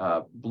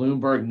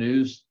 Bloomberg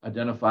News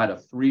identified a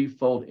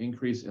threefold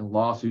increase in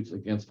lawsuits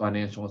against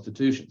financial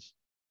institutions.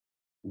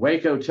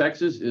 Waco,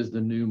 Texas is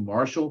the new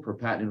Marshall for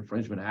patent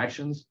infringement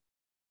actions.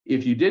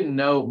 If you didn't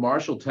know,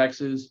 Marshall,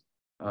 Texas,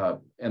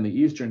 and the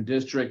Eastern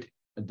District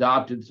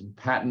adopted some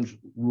patent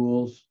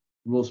rules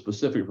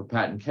specific for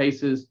patent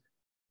cases.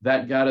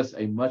 That got us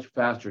a much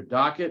faster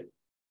docket.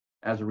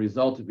 As a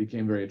result, it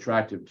became very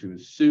attractive to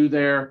sue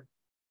there.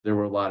 There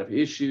were a lot of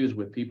issues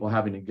with people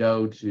having to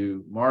go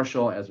to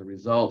Marshall. As a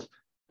result,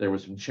 there were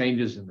some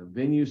changes in the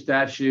venue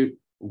statute.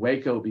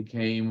 Waco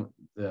became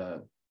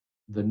the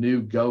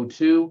new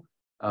go-to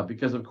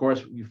because, of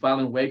course, when you file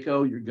in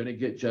Waco, you're going to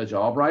get Judge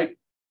Albright.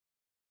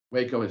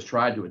 Waco has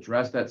tried to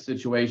address that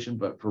situation,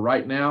 but for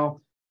right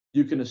now,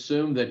 You can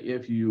assume that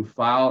if you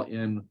file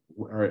in,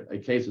 or a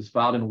case is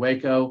filed in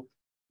Waco,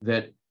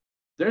 that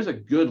there's a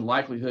good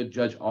likelihood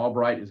Judge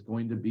Albright is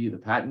going to be the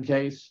patent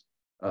case,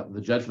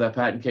 the judge for that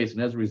patent case.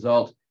 And as a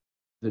result,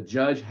 the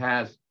judge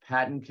has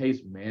patent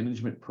case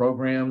management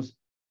programs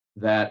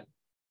that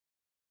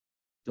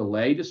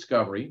delay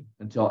discovery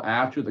until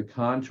after the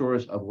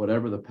contours of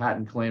whatever the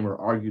patent claim are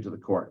argued to the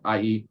court,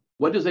 i.e.,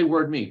 what does a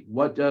word mean?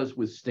 What does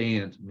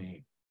withstand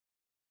mean?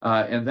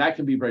 And that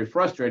can be very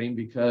frustrating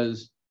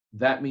because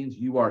that means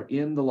you are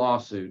in the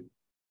lawsuit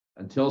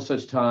until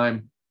such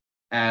time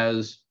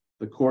as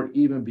the court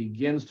even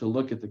begins to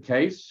look at the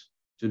case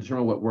to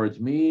determine what words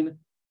mean.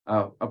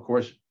 Of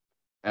course,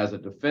 as a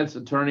defense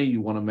attorney,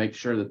 you want to make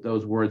sure that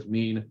those words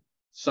mean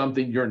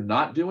something you're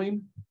not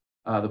doing.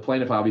 The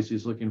plaintiff obviously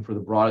is looking for the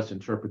broadest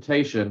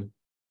interpretation,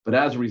 but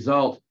as a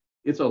result,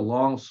 it's a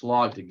long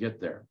slog to get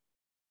there.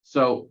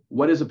 So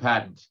what is a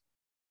patent?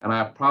 And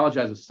I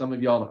apologize if some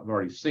of y'all have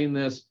already seen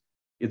this.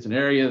 It's an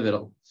area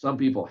that some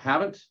people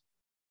haven't.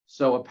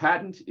 So a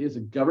patent is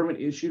a government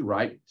issued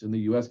right, it's in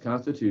the US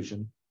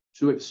Constitution,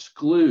 to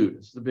exclude,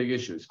 this is the big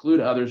issue, exclude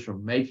others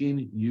from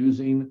making,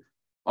 using,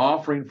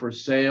 offering for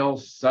sale,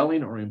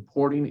 selling, or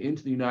importing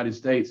into the United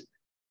States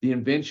the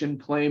invention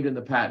claimed in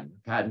the patent.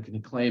 The patent can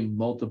claim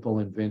multiple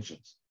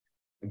inventions.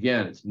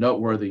 Again, it's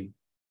noteworthy.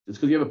 Just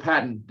because you have a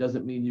patent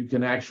doesn't mean you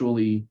can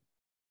actually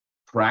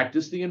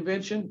practice the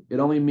invention.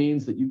 It only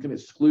means that you can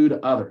exclude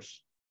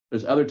others.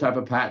 There's other type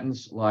of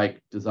patents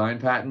like design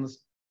patents.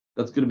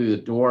 That's going to be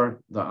the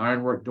door, the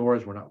ironwork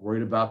doors. We're not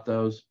worried about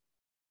those.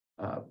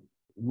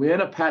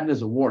 When a patent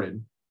is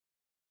awarded,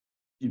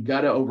 you've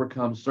got to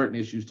overcome certain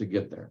issues to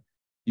get there.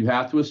 You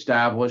have to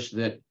establish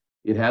that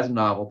it has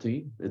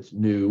novelty, it's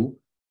new,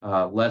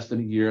 less than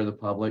a year in the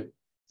public,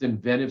 it's an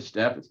inventive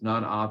step, it's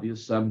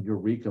non-obvious, some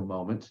eureka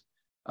moment,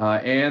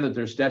 and that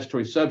there's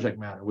statutory subject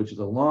matter, which is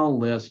a long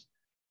list,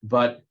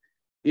 but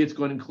it's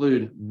going to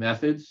include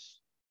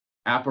methods,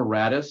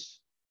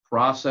 apparatus,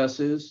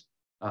 processes,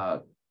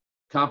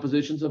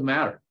 compositions of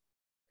matter.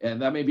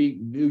 And that may be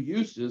new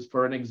uses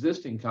for an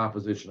existing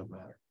composition of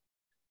matter.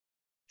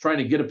 Trying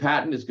to get a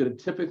patent is going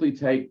to typically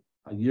take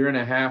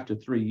 1.5 to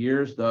 3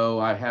 years, though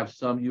I have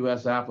some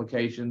US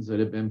applications that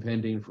have been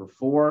pending for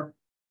 4.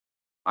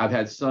 I've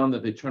had some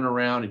that they turn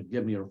around and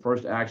give me a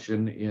first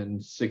action in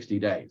 60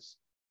 days.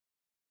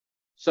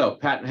 So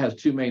patent has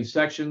 2 main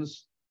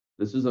sections.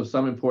 This is of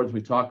some importance.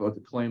 We talk about what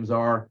the claims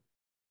are.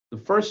 The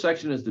first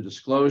section is the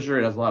disclosure.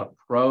 It has a lot of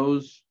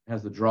prose,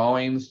 has the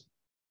drawings.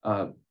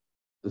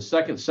 The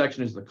second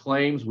section is the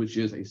claims, which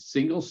is a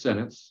single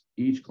sentence.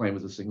 Each claim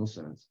is a single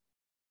sentence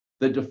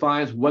that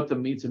defines what the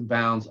metes and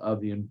bounds of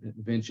the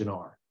invention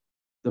are.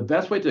 The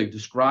best way to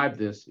describe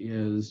this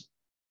is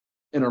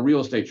in a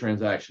real estate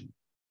transaction.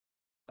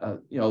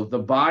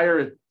 The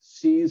buyer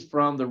sees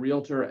from the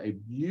realtor a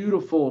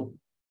beautiful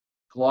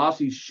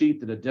glossy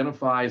sheet that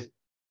identifies,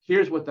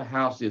 here's what the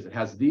house is. It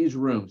has these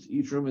rooms.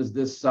 Each room is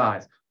this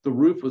size. The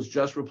roof was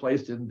just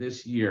replaced in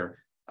this year.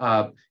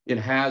 It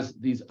has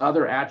these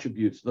other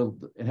attributes.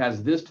 It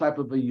has this type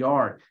of a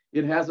yard.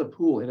 It has a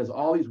pool. It has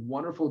all these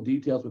wonderful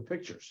details with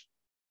pictures.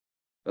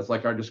 That's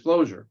like our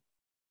disclosure.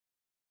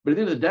 But at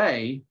the end of the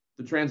day,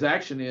 the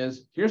transaction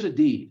is, here's a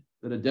deed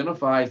that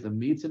identifies the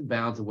metes and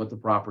bounds of what the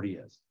property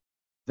is.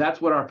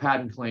 That's what our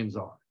patent claims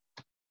are.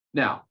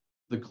 Now,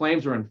 the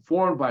claims are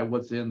informed by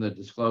what's in the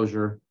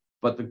disclosure,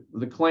 but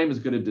the claim is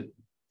going to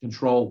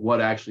control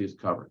what actually is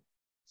covered.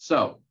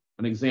 So,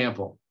 an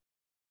example.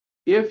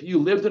 If you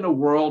lived in a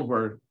world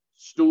where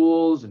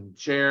stools and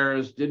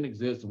chairs didn't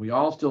exist and we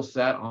all still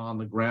sat on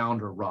the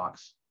ground or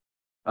rocks,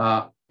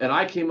 and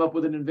I came up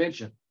with an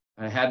invention,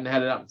 I hadn't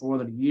had it out for more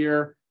than a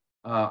year,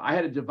 I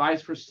had a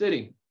device for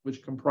sitting,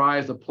 which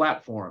comprised a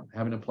platform,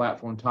 having a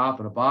platform top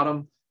and a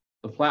bottom,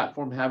 the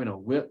platform having a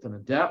width and a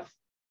depth,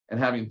 and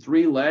having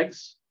 3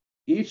 legs,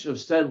 each of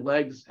said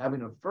legs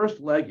having a first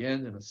leg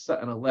end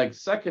and a leg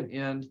second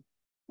end,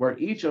 where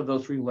each of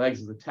those 3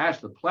 legs is attached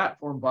to the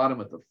platform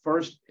bottom at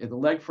the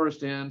leg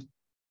first end,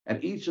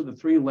 and each of the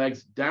 3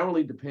 legs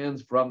downwardly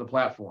depends from the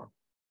platform.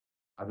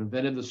 I've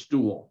invented the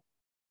stool.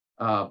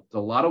 It's a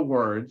lot of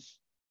words,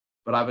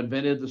 but I've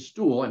invented the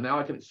stool, and now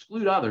I can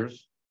exclude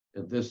others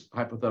in this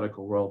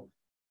hypothetical world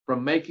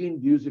from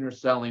making, using, or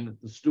selling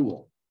the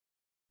stool.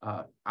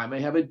 I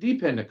may have a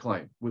dependent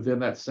claim within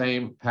that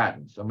same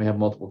patent, so I may have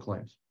multiple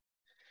claims.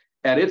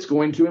 And it's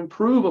going to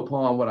improve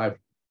upon what I've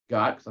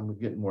got, because I'm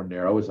getting more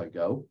narrow as I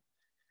go.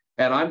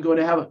 And I'm going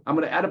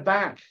to add a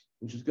back,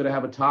 which is going to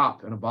have a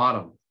top and a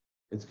bottom.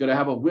 It's going to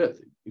have a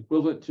width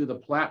equivalent to the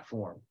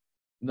platform.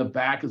 And the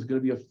back is going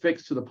to be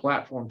affixed to the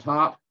platform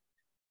top.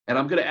 And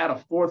I'm going to add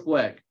a 4th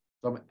leg.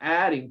 So I'm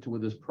adding to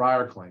this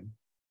prior claim.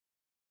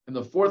 And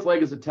the 4th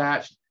leg is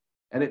attached,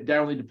 and it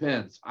downwardly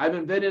depends. I've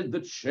invented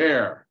the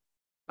chair.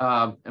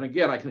 And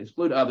again, I can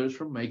exclude others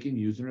from making,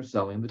 using, or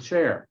selling the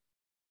chair.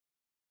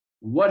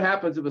 What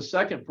happens if a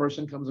second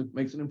person comes and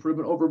makes an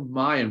improvement over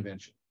my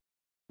invention,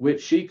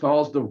 which she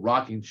calls the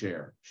rocking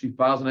chair? She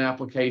files an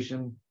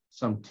application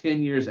some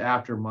 10 years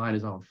after mine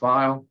is on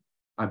file.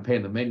 I'm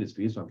paying the maintenance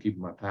fee, so I'm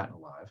keeping my patent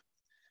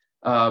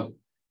alive.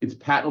 it's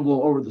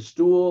patentable over the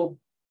stool,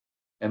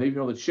 and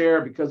even over the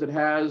chair because it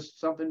has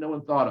something no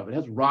one thought of. It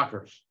has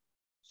rockers.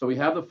 So we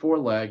have the 4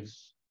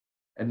 legs,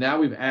 and now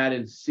we've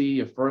added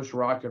a first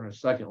rocker and a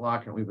second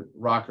rocker,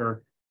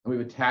 and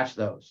we've attached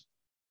those.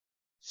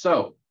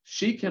 So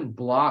she can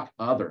block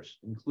others,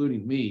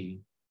 including me,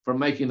 from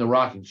making the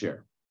rocking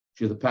chair.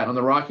 She has a patent on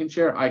the rocking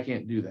chair. I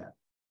can't do that.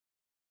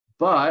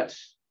 But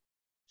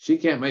she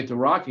can't make the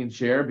rocking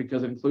chair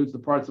because it includes the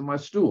parts of my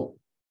stool.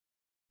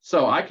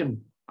 So I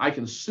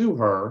can sue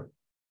her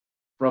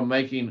from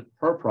making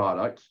her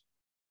product,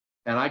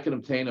 and I can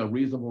obtain a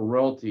reasonable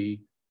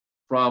royalty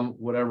from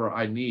whatever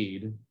I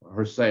need,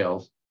 her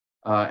sales,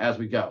 as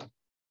we go.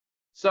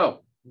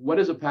 So what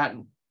is a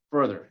patent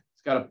further?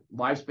 It's got a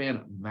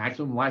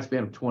maximum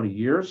lifespan of 20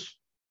 years.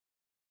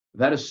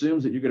 That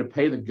assumes that you're going to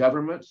pay the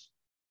government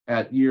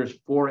at years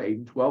 4, 8,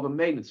 and 12 a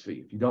maintenance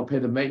fee. If you don't pay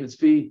the maintenance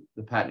fee,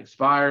 the patent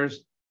expires.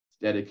 It's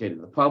dedicated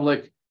to the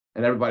public,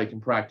 and everybody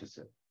can practice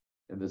it.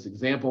 In this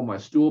example, my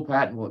stool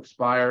patent will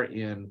expire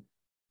in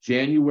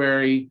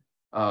January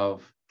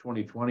of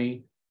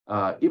 2020.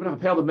 Even if I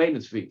pay all the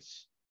maintenance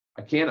fees,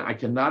 I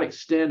cannot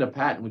extend a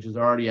patent which is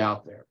already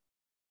out there.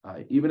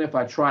 Even if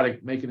I try to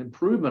make an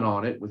improvement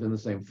on it within the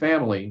same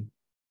family,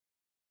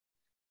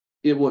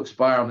 it will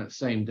expire on that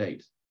same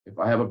date. If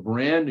I have a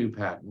brand new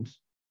patent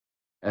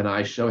and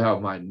I show how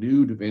my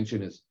new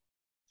invention is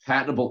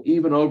patentable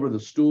even over the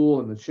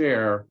stool and the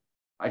chair,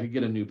 I could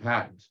get a new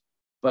patent.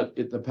 But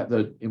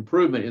the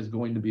improvement is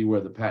going to be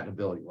where the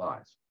patentability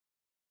lies.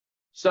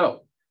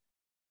 So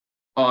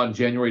on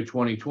January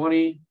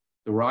 2020,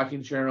 the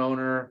rocking chair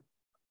owner,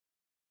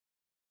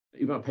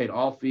 even if I paid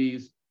all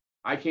fees,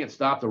 I can't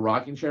stop the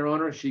rocking chair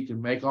owner. She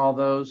can make all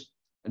those.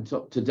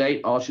 Until to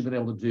date, all she's been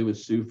able to do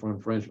is sue for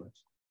infringement.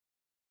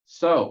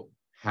 So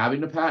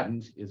having a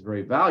patent is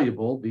very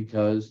valuable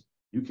because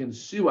you can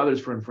sue others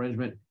for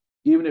infringement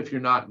even if you're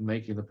not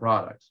making the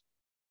product.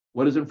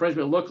 What does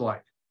infringement look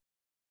like?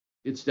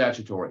 It's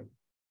statutory.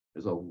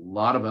 There's a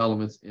lot of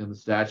elements in the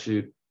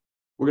statute.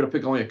 We're going to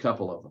pick only a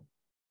couple of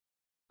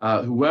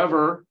them.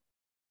 Whoever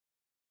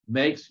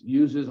makes,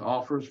 uses,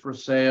 offers for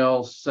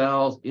sale,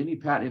 sells any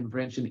patent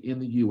invention in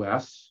the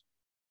U.S.,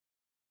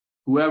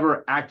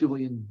 whoever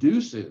actively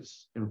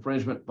induces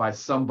infringement by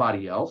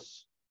somebody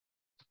else,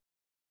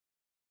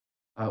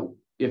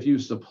 if you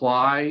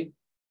supply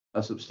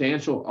a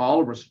substantial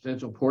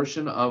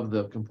portion of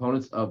the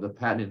components of the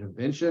patent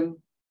invention,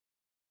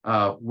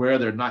 where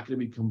they're not going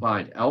to be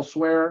combined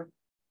elsewhere,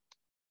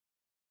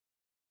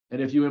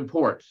 and if you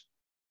import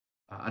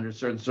under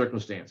certain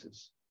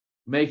circumstances.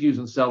 Make, use,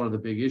 and sell are the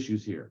big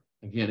issues here.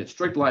 Again, it's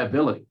strict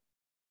liability,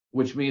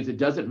 which means it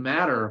doesn't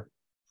matter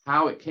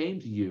how it came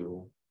to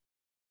you.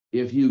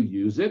 If you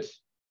use it,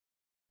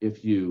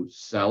 if you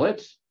sell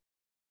it,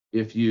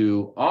 if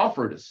you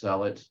offer to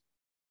sell it,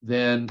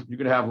 then you're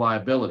going to have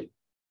liability.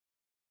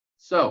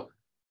 So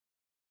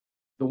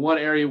the one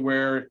area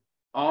where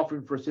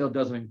offering for sale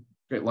doesn't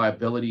create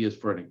liability is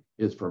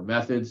for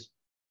methods.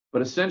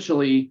 But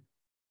essentially,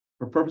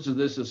 for purposes of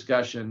this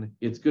discussion,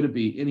 it's going to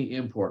be any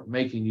import,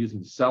 making,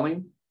 using,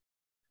 selling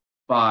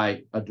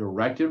by a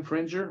direct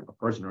infringer, a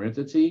person or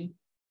entity,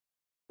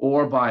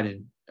 or by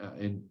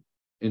an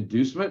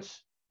inducement,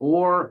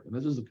 or, and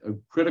this is a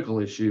critical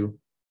issue,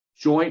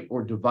 joint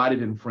or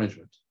divided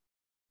infringement.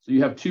 So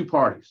you have two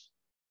parties,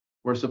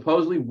 where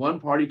supposedly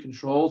one party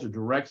controls or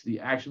directs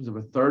the actions of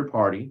a third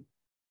party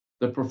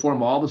that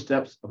perform all the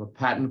steps of a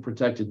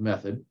patent-protected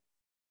method,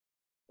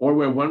 or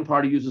where one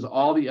party uses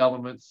all the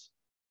elements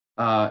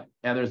and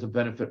there's a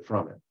benefit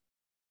from it.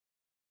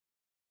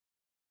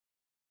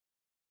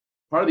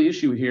 Part of the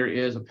issue here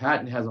is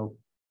the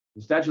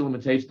statute of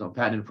limitations on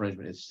patent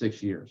infringement is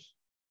 6 years.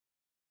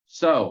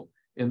 So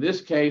in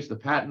this case, the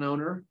patent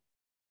owner,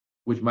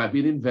 which might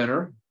be the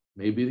inventor,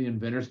 may be the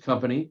inventor's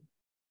company,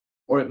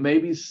 or it may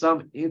be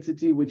some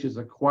entity which has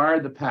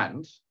acquired the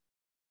patent,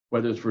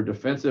 whether it's for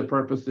defensive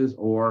purposes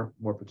or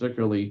more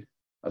particularly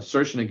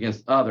assertion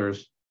against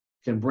others,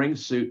 can bring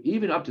suit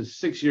even up to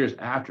 6 years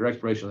after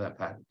expiration of that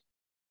patent.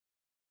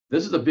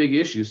 This is a big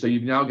issue. So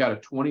you've now got a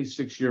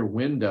 26-year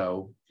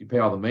window, if you pay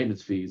all the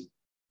maintenance fees,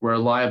 where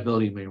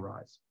liability may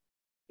rise.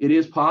 It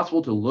is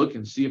possible to look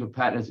and see if a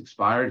patent has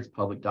expired. It's a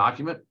public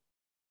document.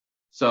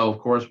 So, of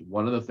course,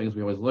 one of the things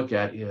we always look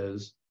at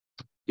is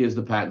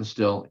the patent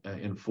still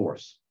in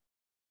force?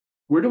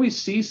 Where do we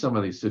see some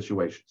of these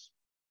situations?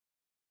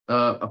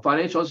 A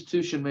financial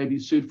institution may be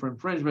sued for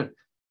infringement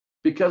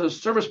because a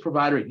service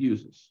provider it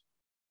uses,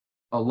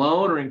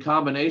 alone or in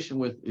combination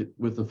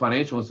with the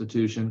financial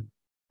institution,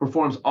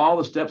 performs all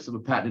the steps of a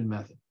patented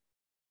method.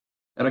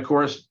 And of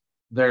course,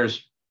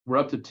 we're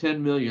up to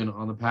 10 million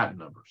on the patent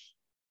numbers.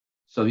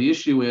 So the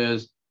issue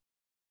is,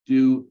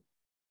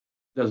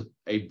 does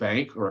a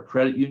bank or a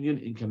credit union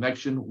in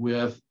connection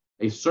with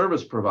a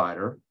service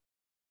provider,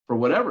 for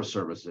whatever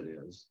service it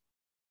is,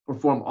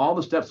 perform all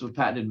the steps of a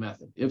patented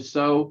method? If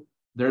so,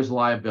 there's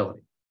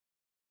liability.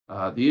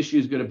 The issue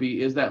is going to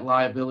be, is that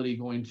liability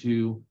going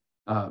to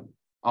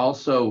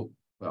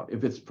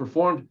if it's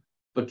performed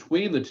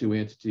between the two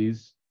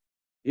entities,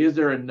 is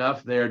there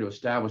enough there to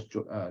establish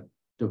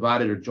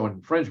divided or joint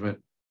infringement.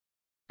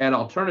 And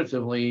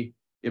alternatively,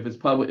 if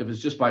it's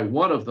just by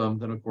one of them,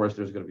 then of course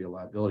there's going to be a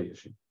liability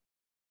issue.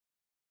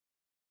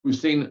 We've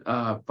seen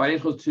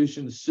financial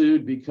institutions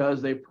sued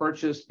because they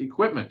purchased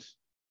equipment,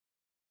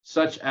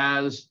 such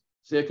as,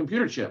 say, a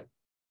computer chip.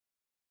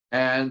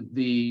 And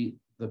the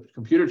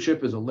computer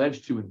chip is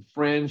alleged to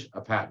infringe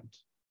a patent.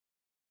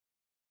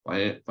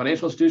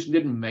 Financial institution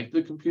didn't make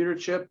the computer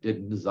chip,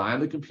 didn't design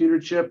the computer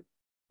chip.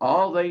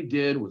 All they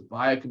did was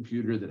buy a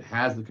computer that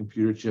has the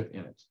computer chip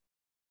in it.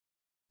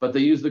 But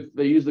they use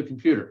the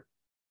computer.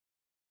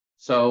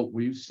 So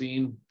we've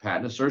seen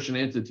patent assertion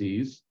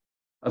entities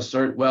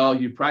assert, well,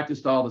 you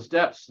practiced all the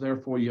steps,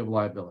 therefore you have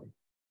liability.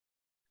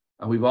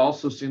 And we've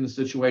also seen the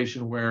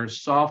situation where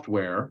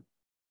software,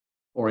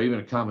 or even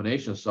a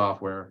combination of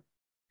software,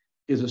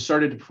 is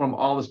asserted to perform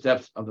all the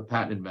steps of the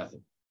patented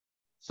method.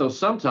 So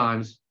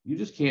sometimes you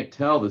just can't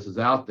tell this is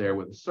out there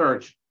with a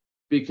search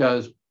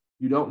because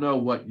you don't know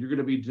what you're going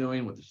to be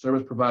doing, what the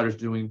service provider is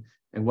doing,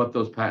 and what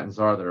those patents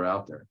are that are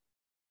out there.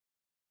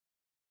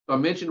 So I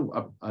mentioned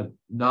a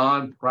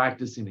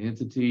non-practicing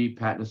entity,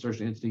 patent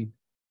assertion entity.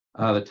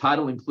 The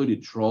title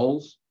included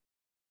trolls.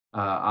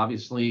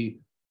 Obviously,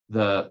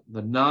 the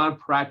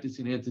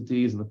non-practicing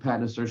entities and the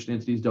patent assertion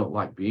entities don't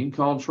like being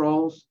called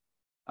trolls.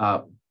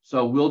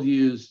 So we'll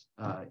use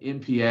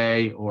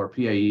NPA or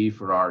PAE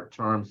for our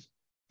terms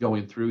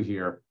going through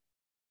here.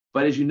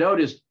 But as you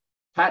noticed,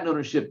 patent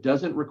ownership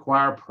doesn't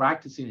require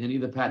practicing any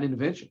of the patent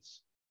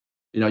inventions.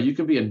 You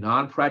can be a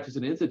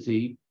non-practicing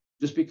entity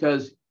just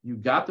because you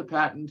got the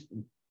patent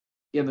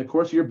in the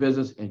course of your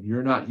business and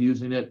you're not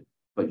using it,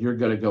 but you're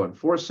going to go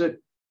enforce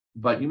it.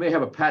 But you may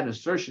have a patent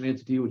assertion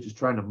entity which is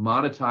trying to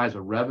monetize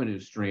a revenue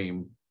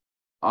stream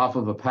off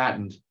of a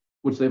patent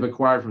which they've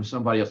acquired from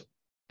somebody else.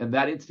 And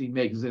that entity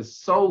may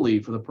exist solely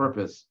for the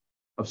purpose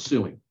of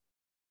suing.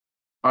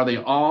 Are they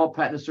all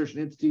patent assertion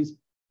entities?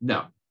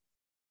 No.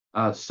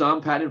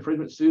 Some patent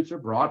infringement suits are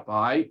brought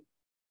by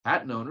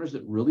patent owners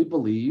that really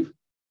believe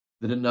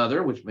that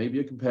another, which may be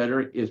a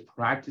competitor, is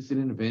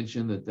practicing an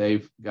invention that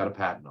they've got a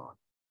patent on.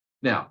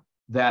 Now,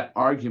 that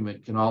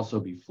argument can also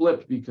be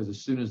flipped because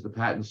as soon as the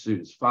patent suit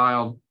is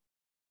filed,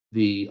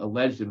 the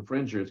alleged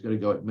infringer is going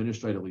to go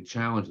administratively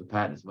challenge the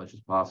patent as much as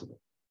possible.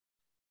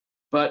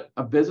 But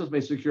a business may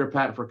secure a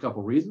patent for a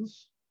couple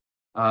reasons.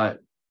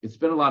 It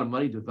spent a lot of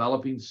money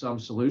developing some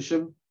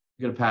solution,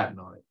 get a patent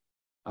on it.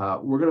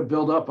 We're going to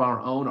build up our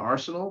own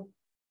arsenal.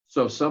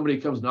 So if somebody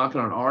comes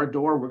knocking on our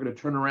door, we're going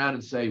to turn around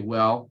and say,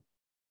 well,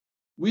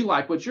 we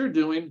like what you're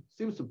doing,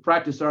 seems to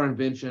practice our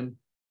invention.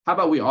 How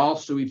about we all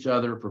sue each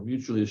other for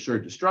mutually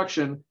assured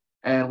destruction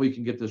and we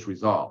can get this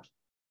resolved,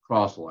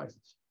 cross the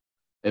license.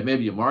 It may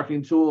be a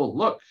marketing tool.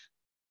 Look,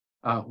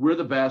 we're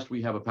the best,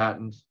 we have a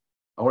patent.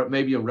 Or it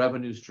may be a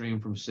revenue stream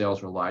from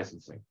sales or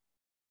licensing.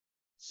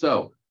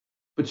 So,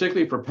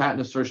 particularly for patent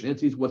assertion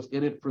entities, what's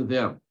in it for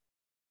them?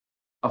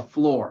 A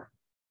floor.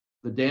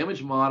 The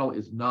damage model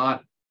is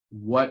not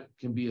what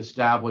can be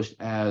established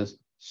as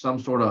some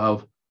sort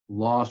of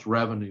lost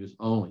revenues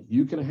only.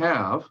 You can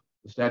have,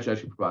 the statute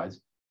actually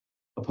provides,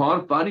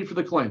 upon finding for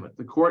the claimant,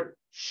 the court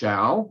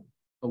shall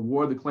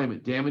award the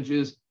claimant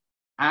damages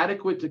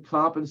adequate to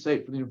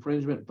compensate for the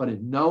infringement, but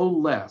in no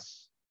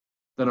less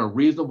than a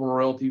reasonable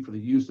royalty for the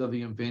use of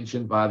the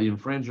invention by the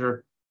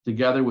infringer,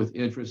 together with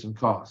interest and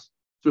costs.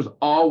 So there's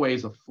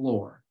always a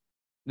floor.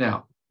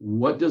 Now,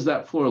 what does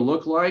that floor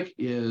look like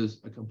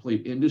is a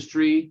complete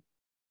industry.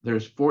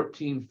 There's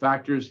 14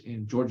 factors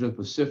in Georgia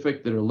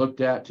Pacific that are looked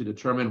at to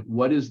determine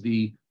what is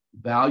the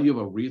value of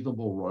a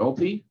reasonable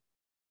royalty.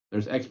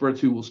 There's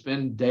experts who will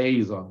spend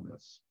days on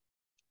this.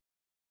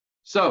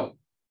 So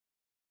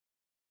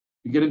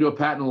you get into a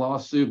patent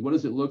lawsuit. What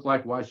does it look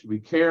like? Why should we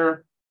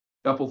care?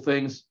 Couple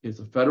things. It's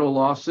a federal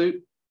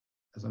lawsuit.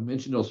 As I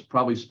mentioned, it'll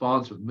probably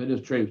spawn some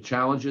administrative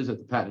challenges at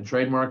the Patent and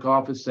Trademark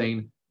Office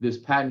saying this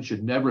patent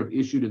should never have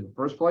issued in the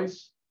first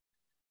place.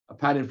 A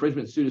patent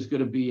infringement suit is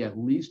going to be at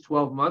least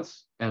 12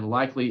 months and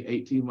likely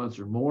 18 months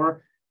or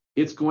more.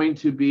 It's going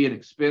to be an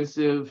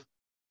expensive,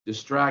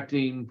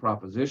 distracting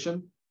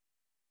proposition.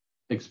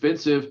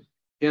 Expensive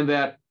in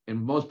that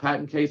in most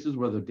patent cases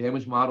where the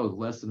damage model is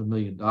less than $1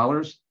 million,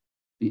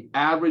 the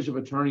average of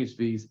attorney's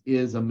fees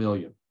is $1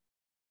 million.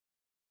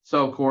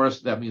 So, of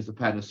course, that means the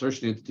patent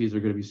assertion entities are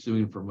going to be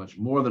suing for much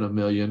more than $1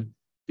 million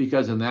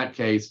because in that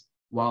case,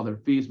 while their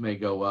fees may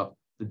go up,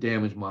 the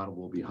damage model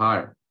will be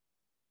higher.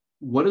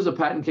 What does a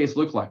patent case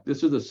look like?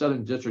 This is the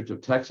Southern District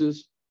of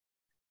Texas.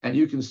 And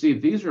you can see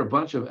these are a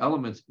bunch of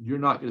elements you're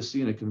not going to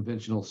see in a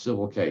conventional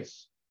civil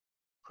case.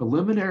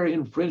 Preliminary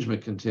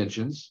infringement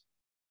contentions.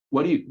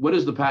 What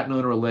does the patent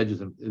owner allege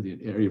is in the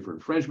area for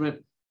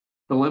infringement?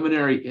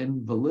 Preliminary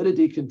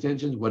invalidity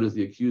contentions. What does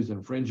the accused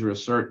infringer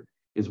assert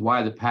is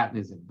why the patent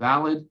is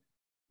invalid?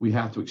 We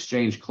have to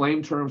exchange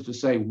claim terms to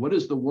say, what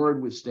does the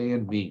word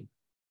withstand mean?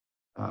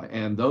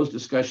 And those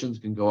discussions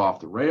can go off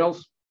the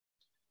rails.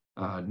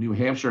 New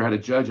Hampshire had a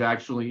judge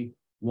actually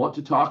want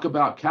to talk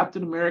about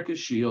Captain America's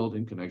shield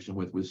in connection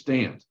with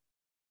withstand.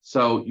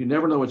 So you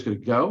never know what's going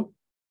to go.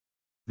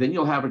 Then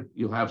you'll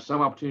have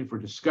some opportunity for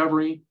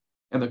discovery.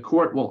 And the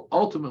court will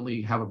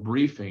ultimately have a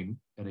briefing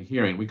and a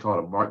hearing, we call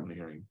it a Markman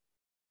hearing,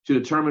 to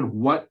determine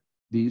what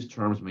these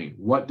terms mean.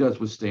 What does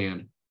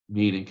withstand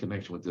mean in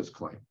connection with this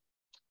claim?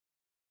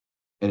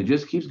 And it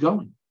just keeps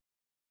going.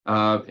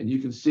 And you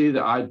can see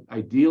that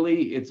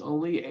ideally it's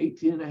only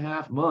 18 and a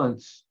half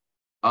months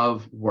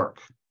of work,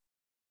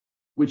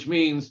 which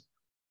means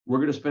we're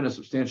going to spend a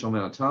substantial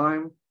amount of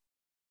time.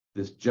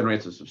 This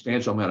generates a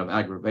substantial amount of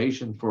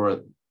aggravation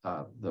for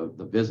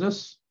the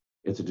business.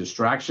 It's a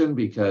distraction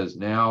because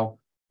now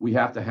we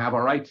have to have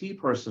our IT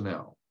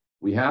personnel.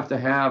 We have to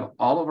have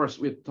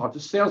we have to talk to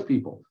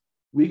salespeople.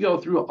 We go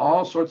through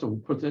all sorts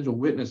of potential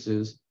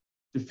witnesses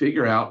to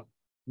figure out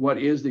what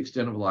is the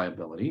extent of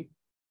liability.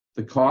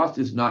 The cost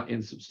is not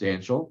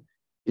insubstantial.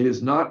 It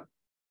is not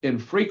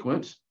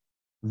infrequent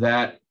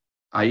that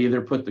I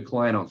either put the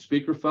client on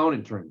speakerphone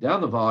and turn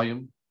down the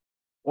volume,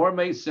 or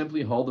may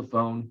simply hold the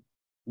phone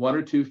 1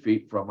 or 2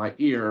 feet from my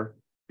ear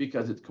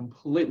because it's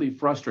completely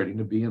frustrating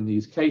to be in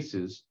these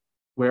cases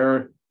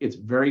where it's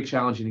very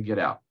challenging to get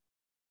out.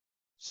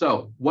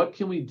 So what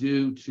can we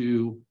do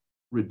to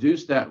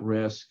reduce that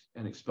risk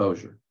and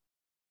exposure?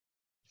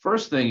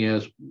 First thing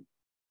is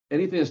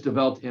anything that's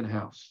developed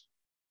in-house,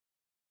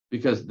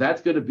 because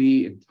that's going to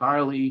be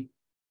entirely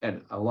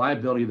a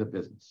liability of the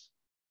business.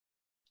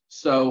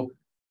 So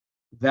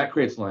that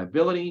creates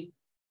liability.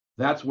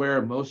 That's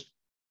where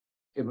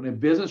when a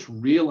business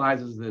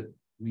realizes that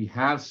we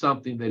have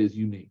something that is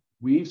unique,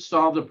 we've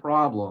solved a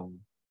problem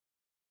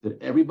that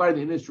everybody in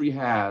the industry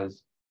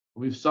has,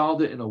 and we've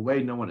solved it in a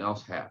way no one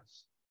else has,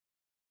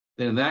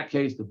 then in that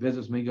case, the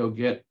business may go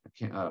get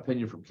an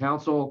opinion from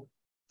counsel,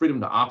 freedom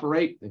to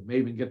operate. They may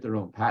even get their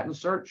own patent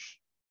search,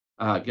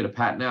 get a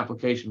patent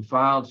application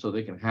filed so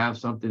they can have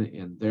something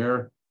in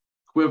their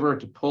quiver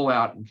to pull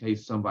out in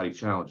case somebody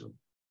challenges them.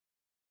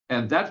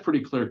 And that's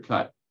pretty clear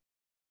cut.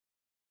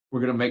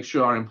 We're going to make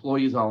sure our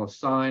employees all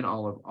assign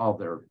all of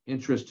their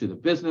interests to the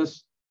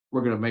business.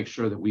 We're going to make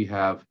sure that we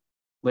have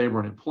labor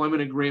and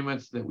employment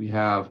agreements, that we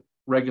have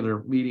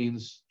regular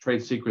meetings,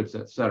 trade secrets,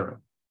 et cetera.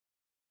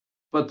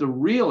 But the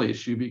real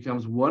issue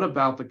becomes, what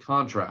about the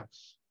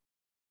contracts?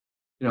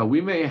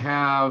 We may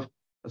have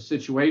a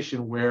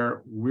situation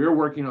where we're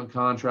working on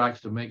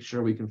contracts to make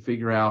sure we can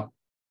figure out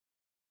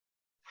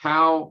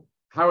how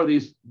are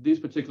these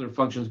particular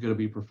functions going to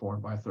be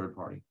performed by a third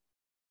party.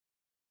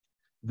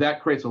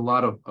 That creates a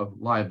lot of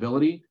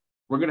liability.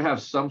 We're going to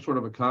have some sort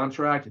of a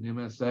contract, an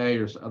MSA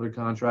or other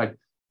contract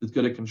that's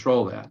going to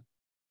control that.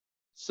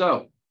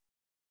 So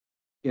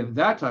in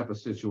that type of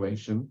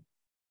situation,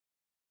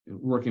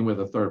 working with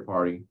a third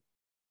party,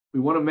 we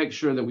want to make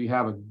sure that we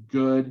have a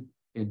good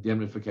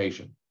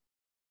indemnification,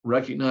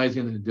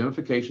 recognizing that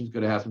indemnification is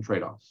going to have some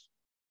trade-offs.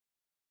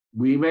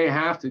 We may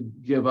have to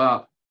give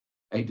up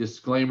a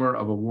disclaimer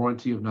of a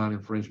warranty of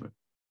non-infringement.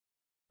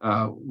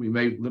 We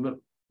may limit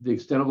the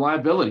extent of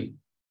liability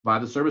by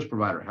the service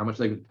provider, how much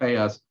they could pay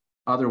us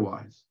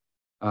otherwise.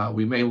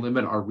 We may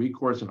limit our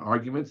recourse and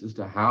arguments as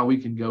to how we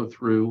can go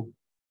through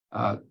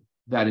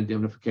that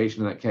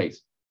indemnification in that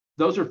case.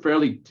 Those are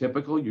fairly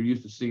typical. You're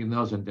used to seeing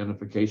those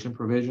indemnification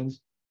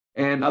provisions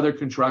and other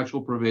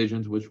contractual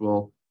provisions which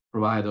will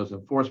provide those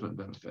enforcement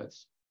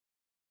benefits.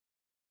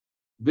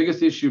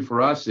 Biggest issue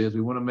for us is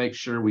we want to make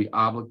sure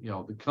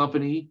the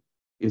company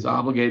is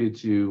obligated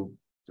to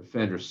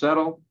defend or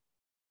settle,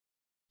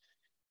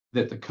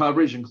 that the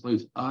coverage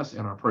includes us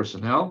and our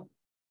personnel,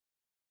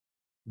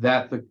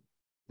 that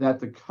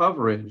the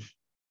coverage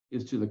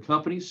is to the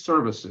company's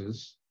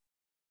services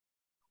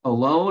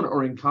alone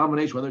or in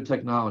combination with other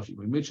technology.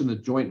 We mentioned the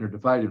joint or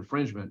divided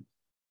infringement.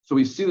 So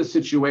we see the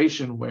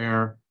situation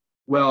where,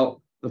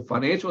 well, the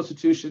financial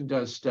institution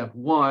does step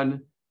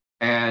 1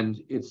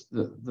 and it's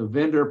the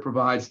vendor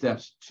provides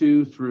steps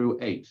 2 through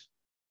 8.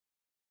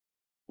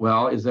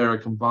 Well, is there a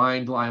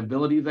combined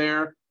liability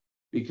there?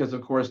 Because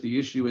of course the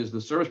issue is the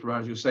service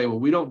providers who say, well,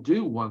 we don't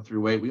do 1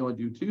 through 8, we only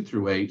do 2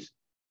 through 8.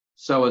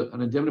 So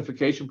an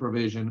indemnification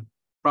provision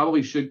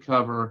probably should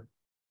cover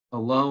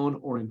alone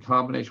or in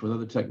combination with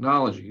other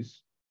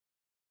technologies.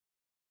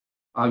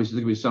 Obviously,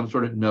 there's going to be some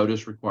sort of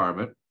notice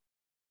requirement.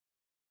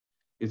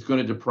 It's going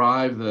to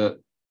deprive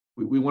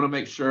we want to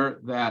make sure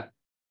that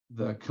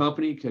the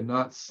company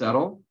cannot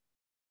settle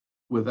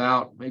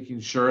without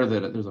making sure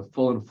that there's a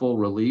full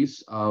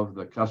release of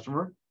the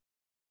customer.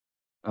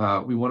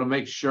 We want to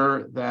make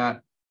sure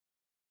that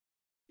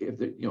if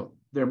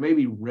there may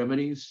be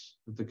remedies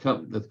that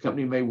the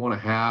company may want to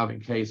have in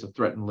case of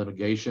threatened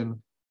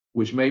litigation,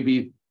 which may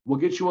be, we'll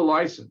get you a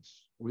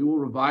license, we will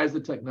revise the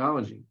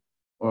technology,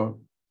 or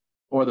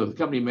the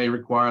company may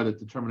require that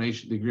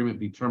the agreement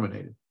be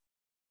terminated.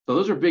 So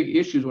those are big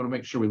issues we want to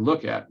make sure we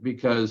look at,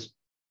 because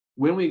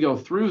when we go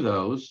through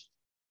those,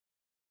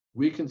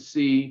 we can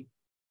see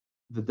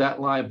that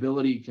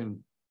liability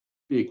can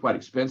be quite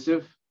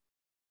expensive,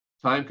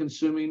 time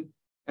consuming.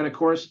 And of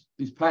course,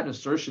 these patent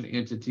assertion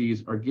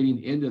entities are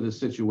getting into the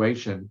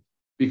situation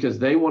because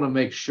they want to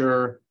make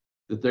sure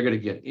that they're going to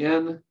get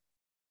in,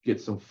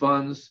 get some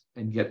funds,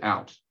 and get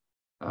out.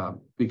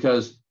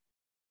 Because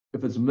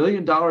if it's $1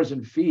 million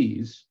in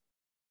fees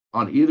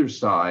on either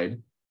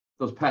side,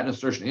 those patent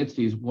assertion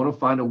entities want to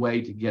find a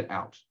way to get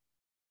out.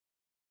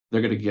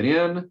 They're going to get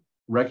in,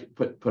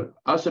 put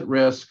us at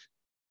risk,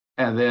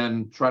 and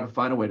then try to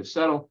find a way to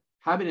settle.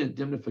 Having an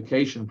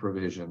indemnification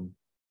provision,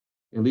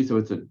 at least if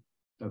it's a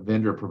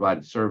vendor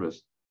provided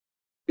service,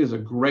 is a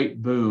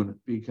great boon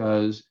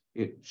because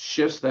it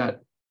shifts that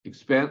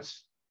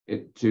expense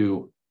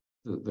to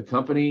the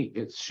company.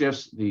 It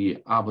shifts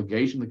the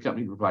obligation of the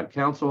company to provide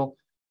counsel.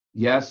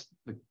 Yes,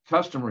 the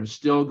customer is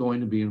still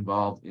going to be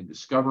involved in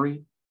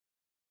discovery.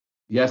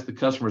 Yes, the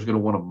customer is going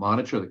to want to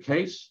monitor the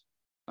case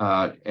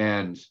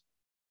and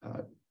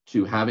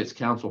to have its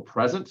counsel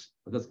present,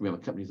 but that's going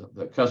to be on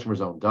the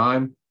customer's own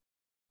dime.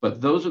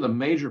 But those are the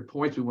major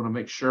points we want to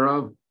make sure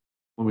of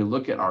when we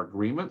look at our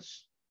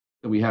agreements,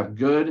 that we have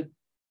good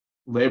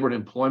labor and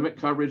employment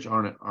coverage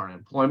on our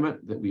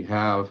employment, that we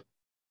have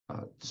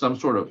some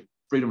sort of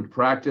freedom to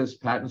practice,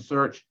 patent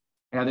search,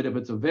 and that if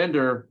it's a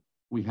vendor,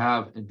 we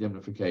have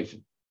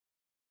indemnification.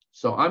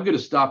 So I'm going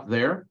to stop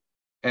there,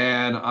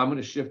 and I'm going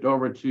to shift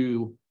over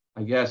to,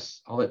 I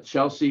guess, I'll let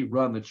Chelsea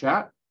run the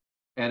chat.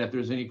 And if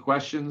there's any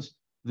questions,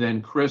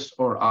 then Chris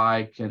or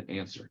I can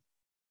answer.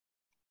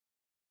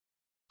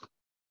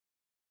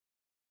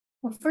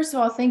 Well, first of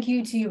all, thank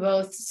you to you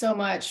both so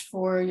much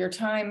for your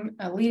time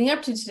leading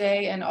up to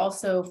today, and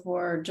also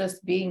for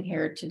just being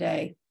here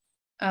today.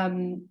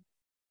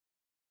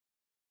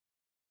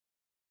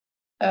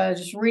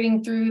 Just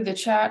reading through the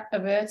chat a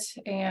bit,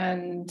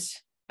 and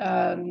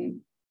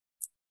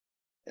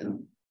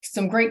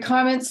some great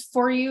comments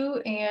for you.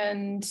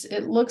 And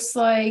it looks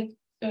like,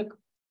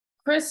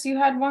 Chris, you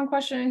had one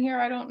question in here.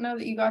 I don't know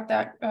that you got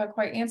that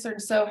quite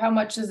answered. So how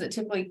much does it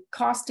typically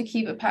cost to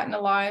keep a patent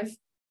alive?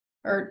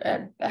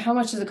 Or how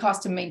much does it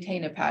cost to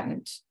maintain a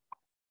patent?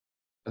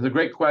 That's a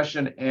great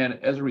question. And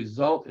as a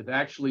result, it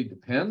actually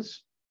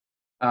depends.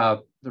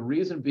 The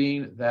reason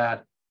being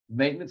that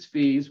maintenance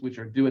fees, which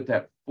are due at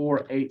that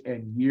 4, 8,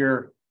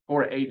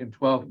 and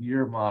 12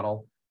 year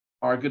model,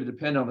 are going to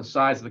depend on the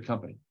size of the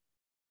company.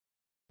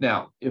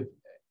 Now, if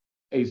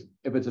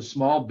it's a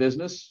small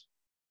business,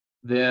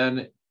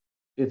 then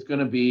it's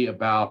going to be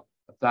about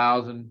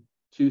 $1,000,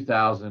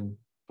 $2,000,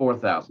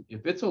 $4,000.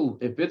 If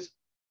it's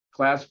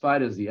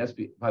classified as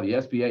by the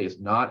SBA is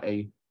not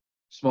a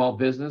small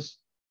business,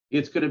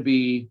 it's going to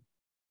be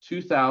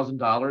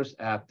 $2,000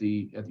 at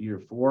the year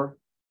 4.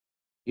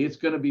 It's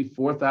going to be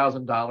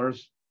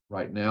 $4,000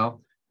 right now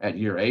at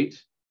year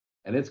 8,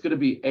 and it's going to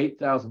be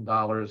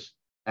 $8,000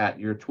 at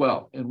year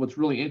 12. And what's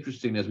really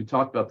interesting is we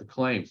talked about the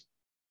claims.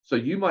 So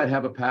you might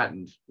have a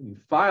patent, when you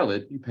file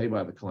it, you pay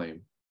by the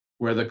claim,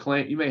 where the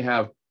claim, you may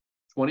have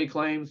 20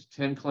 claims,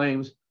 10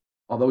 claims,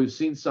 although we've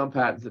seen some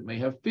patents that may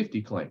have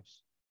 50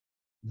 claims.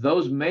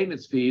 Those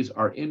maintenance fees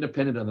are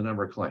independent of the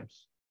number of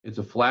claims. It's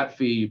a flat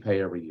fee you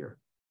pay every year.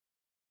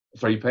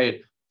 So you pay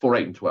it 4,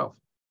 8, and 12.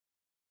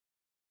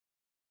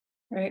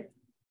 Right.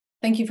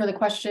 Thank you for the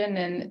question,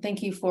 and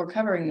thank you for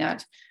covering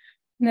that.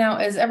 Now,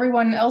 as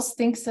everyone else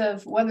thinks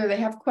of whether they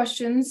have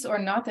questions or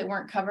not that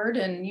weren't covered,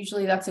 and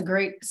usually that's a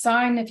great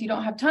sign. If you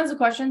don't have tons of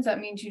questions, that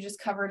means you just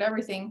covered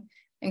everything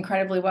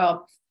incredibly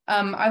well.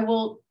 I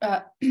will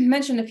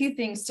mention a few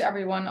things to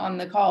everyone on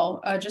the call.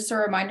 Just a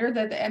reminder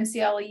that the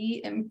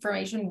MCLE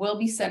information will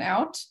be sent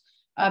out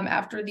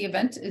after the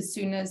event as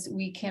soon as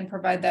we can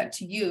provide that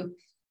to you.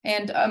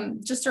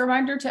 And just a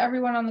reminder to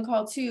everyone on the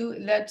call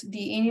too, that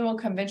the annual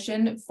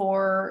convention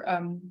for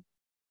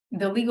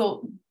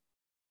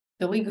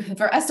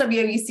for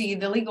SWABC,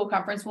 the legal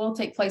conference, will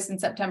take place in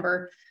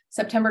September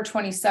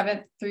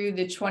 27th through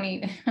the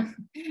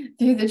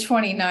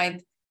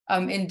 29th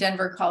in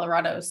Denver,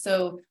 Colorado.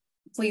 So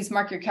please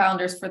mark your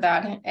calendars for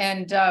that.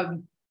 And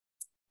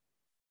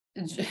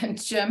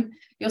Jim,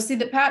 you'll see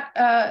that Pat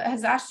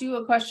has asked you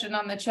a question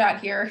on the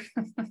chat here.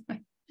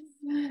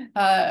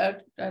 An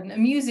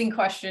amusing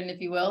question, if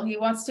you will. He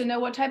wants to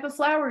know what type of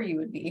flower you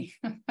would be.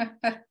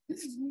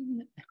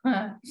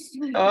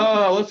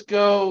 Let's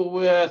go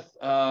with,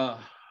 well,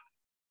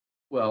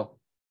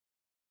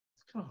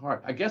 it's kind of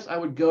hard. I guess I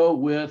would go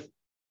with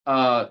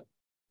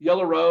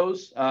yellow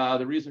rose.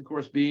 The reason, of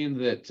course, being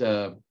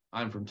that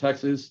I'm from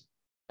Texas,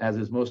 as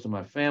is most of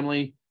my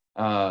family,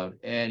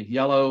 and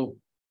yellow,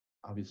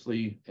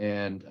 obviously,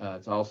 and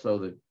it's also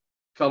the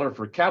color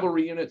for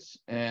cavalry units,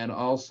 and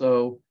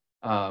also,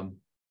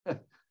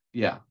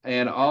 yeah,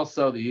 and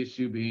also the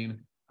issue being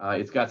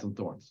it's got some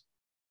thorns.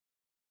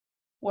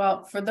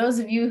 Well, for those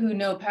of you who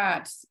know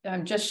Pat,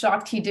 I'm just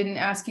shocked he didn't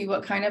ask you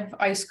what kind of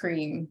ice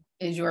cream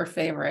is your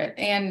favorite.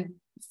 And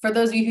for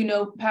those of you who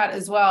know Pat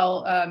as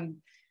well,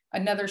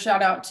 another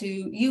shout out to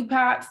you,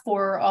 Pat,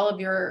 for all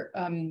of your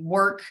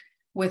work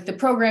with the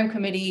program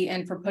committee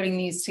and for putting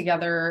these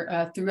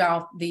together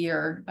throughout the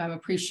year.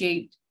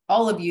 Appreciate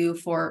all of you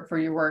for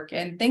your work.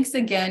 And thanks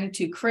again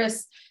to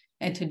Chris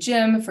and to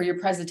Jim for your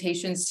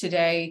presentations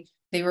today.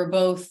 They were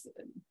both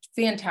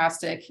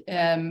fantastic.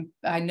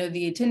 I know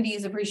the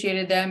attendees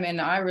appreciated them,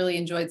 and I really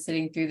enjoyed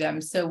sitting through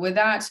them. So with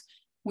that,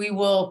 we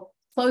will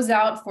close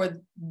out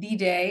for the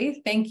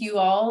day. Thank you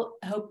all.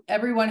 Hope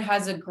everyone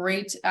has a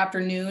great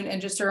afternoon.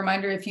 And just a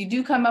reminder, if you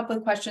do come up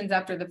with questions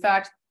after the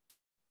fact,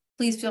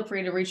 please feel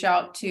free to reach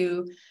out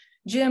to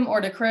Jim or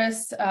to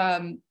Chris.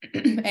 And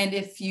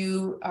if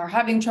you are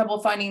having trouble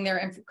finding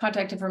their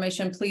contact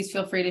information, please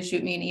feel free to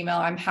shoot me an email.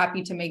 I'm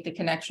happy to make the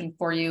connection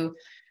for you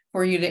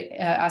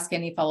to ask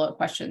any follow-up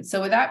questions.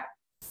 So with that,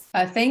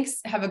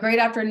 thanks. Have a great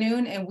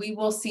afternoon, and we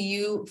will see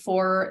you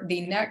for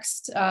the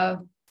next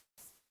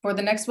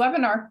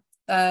webinar.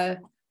 Bye,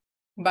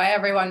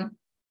 everyone.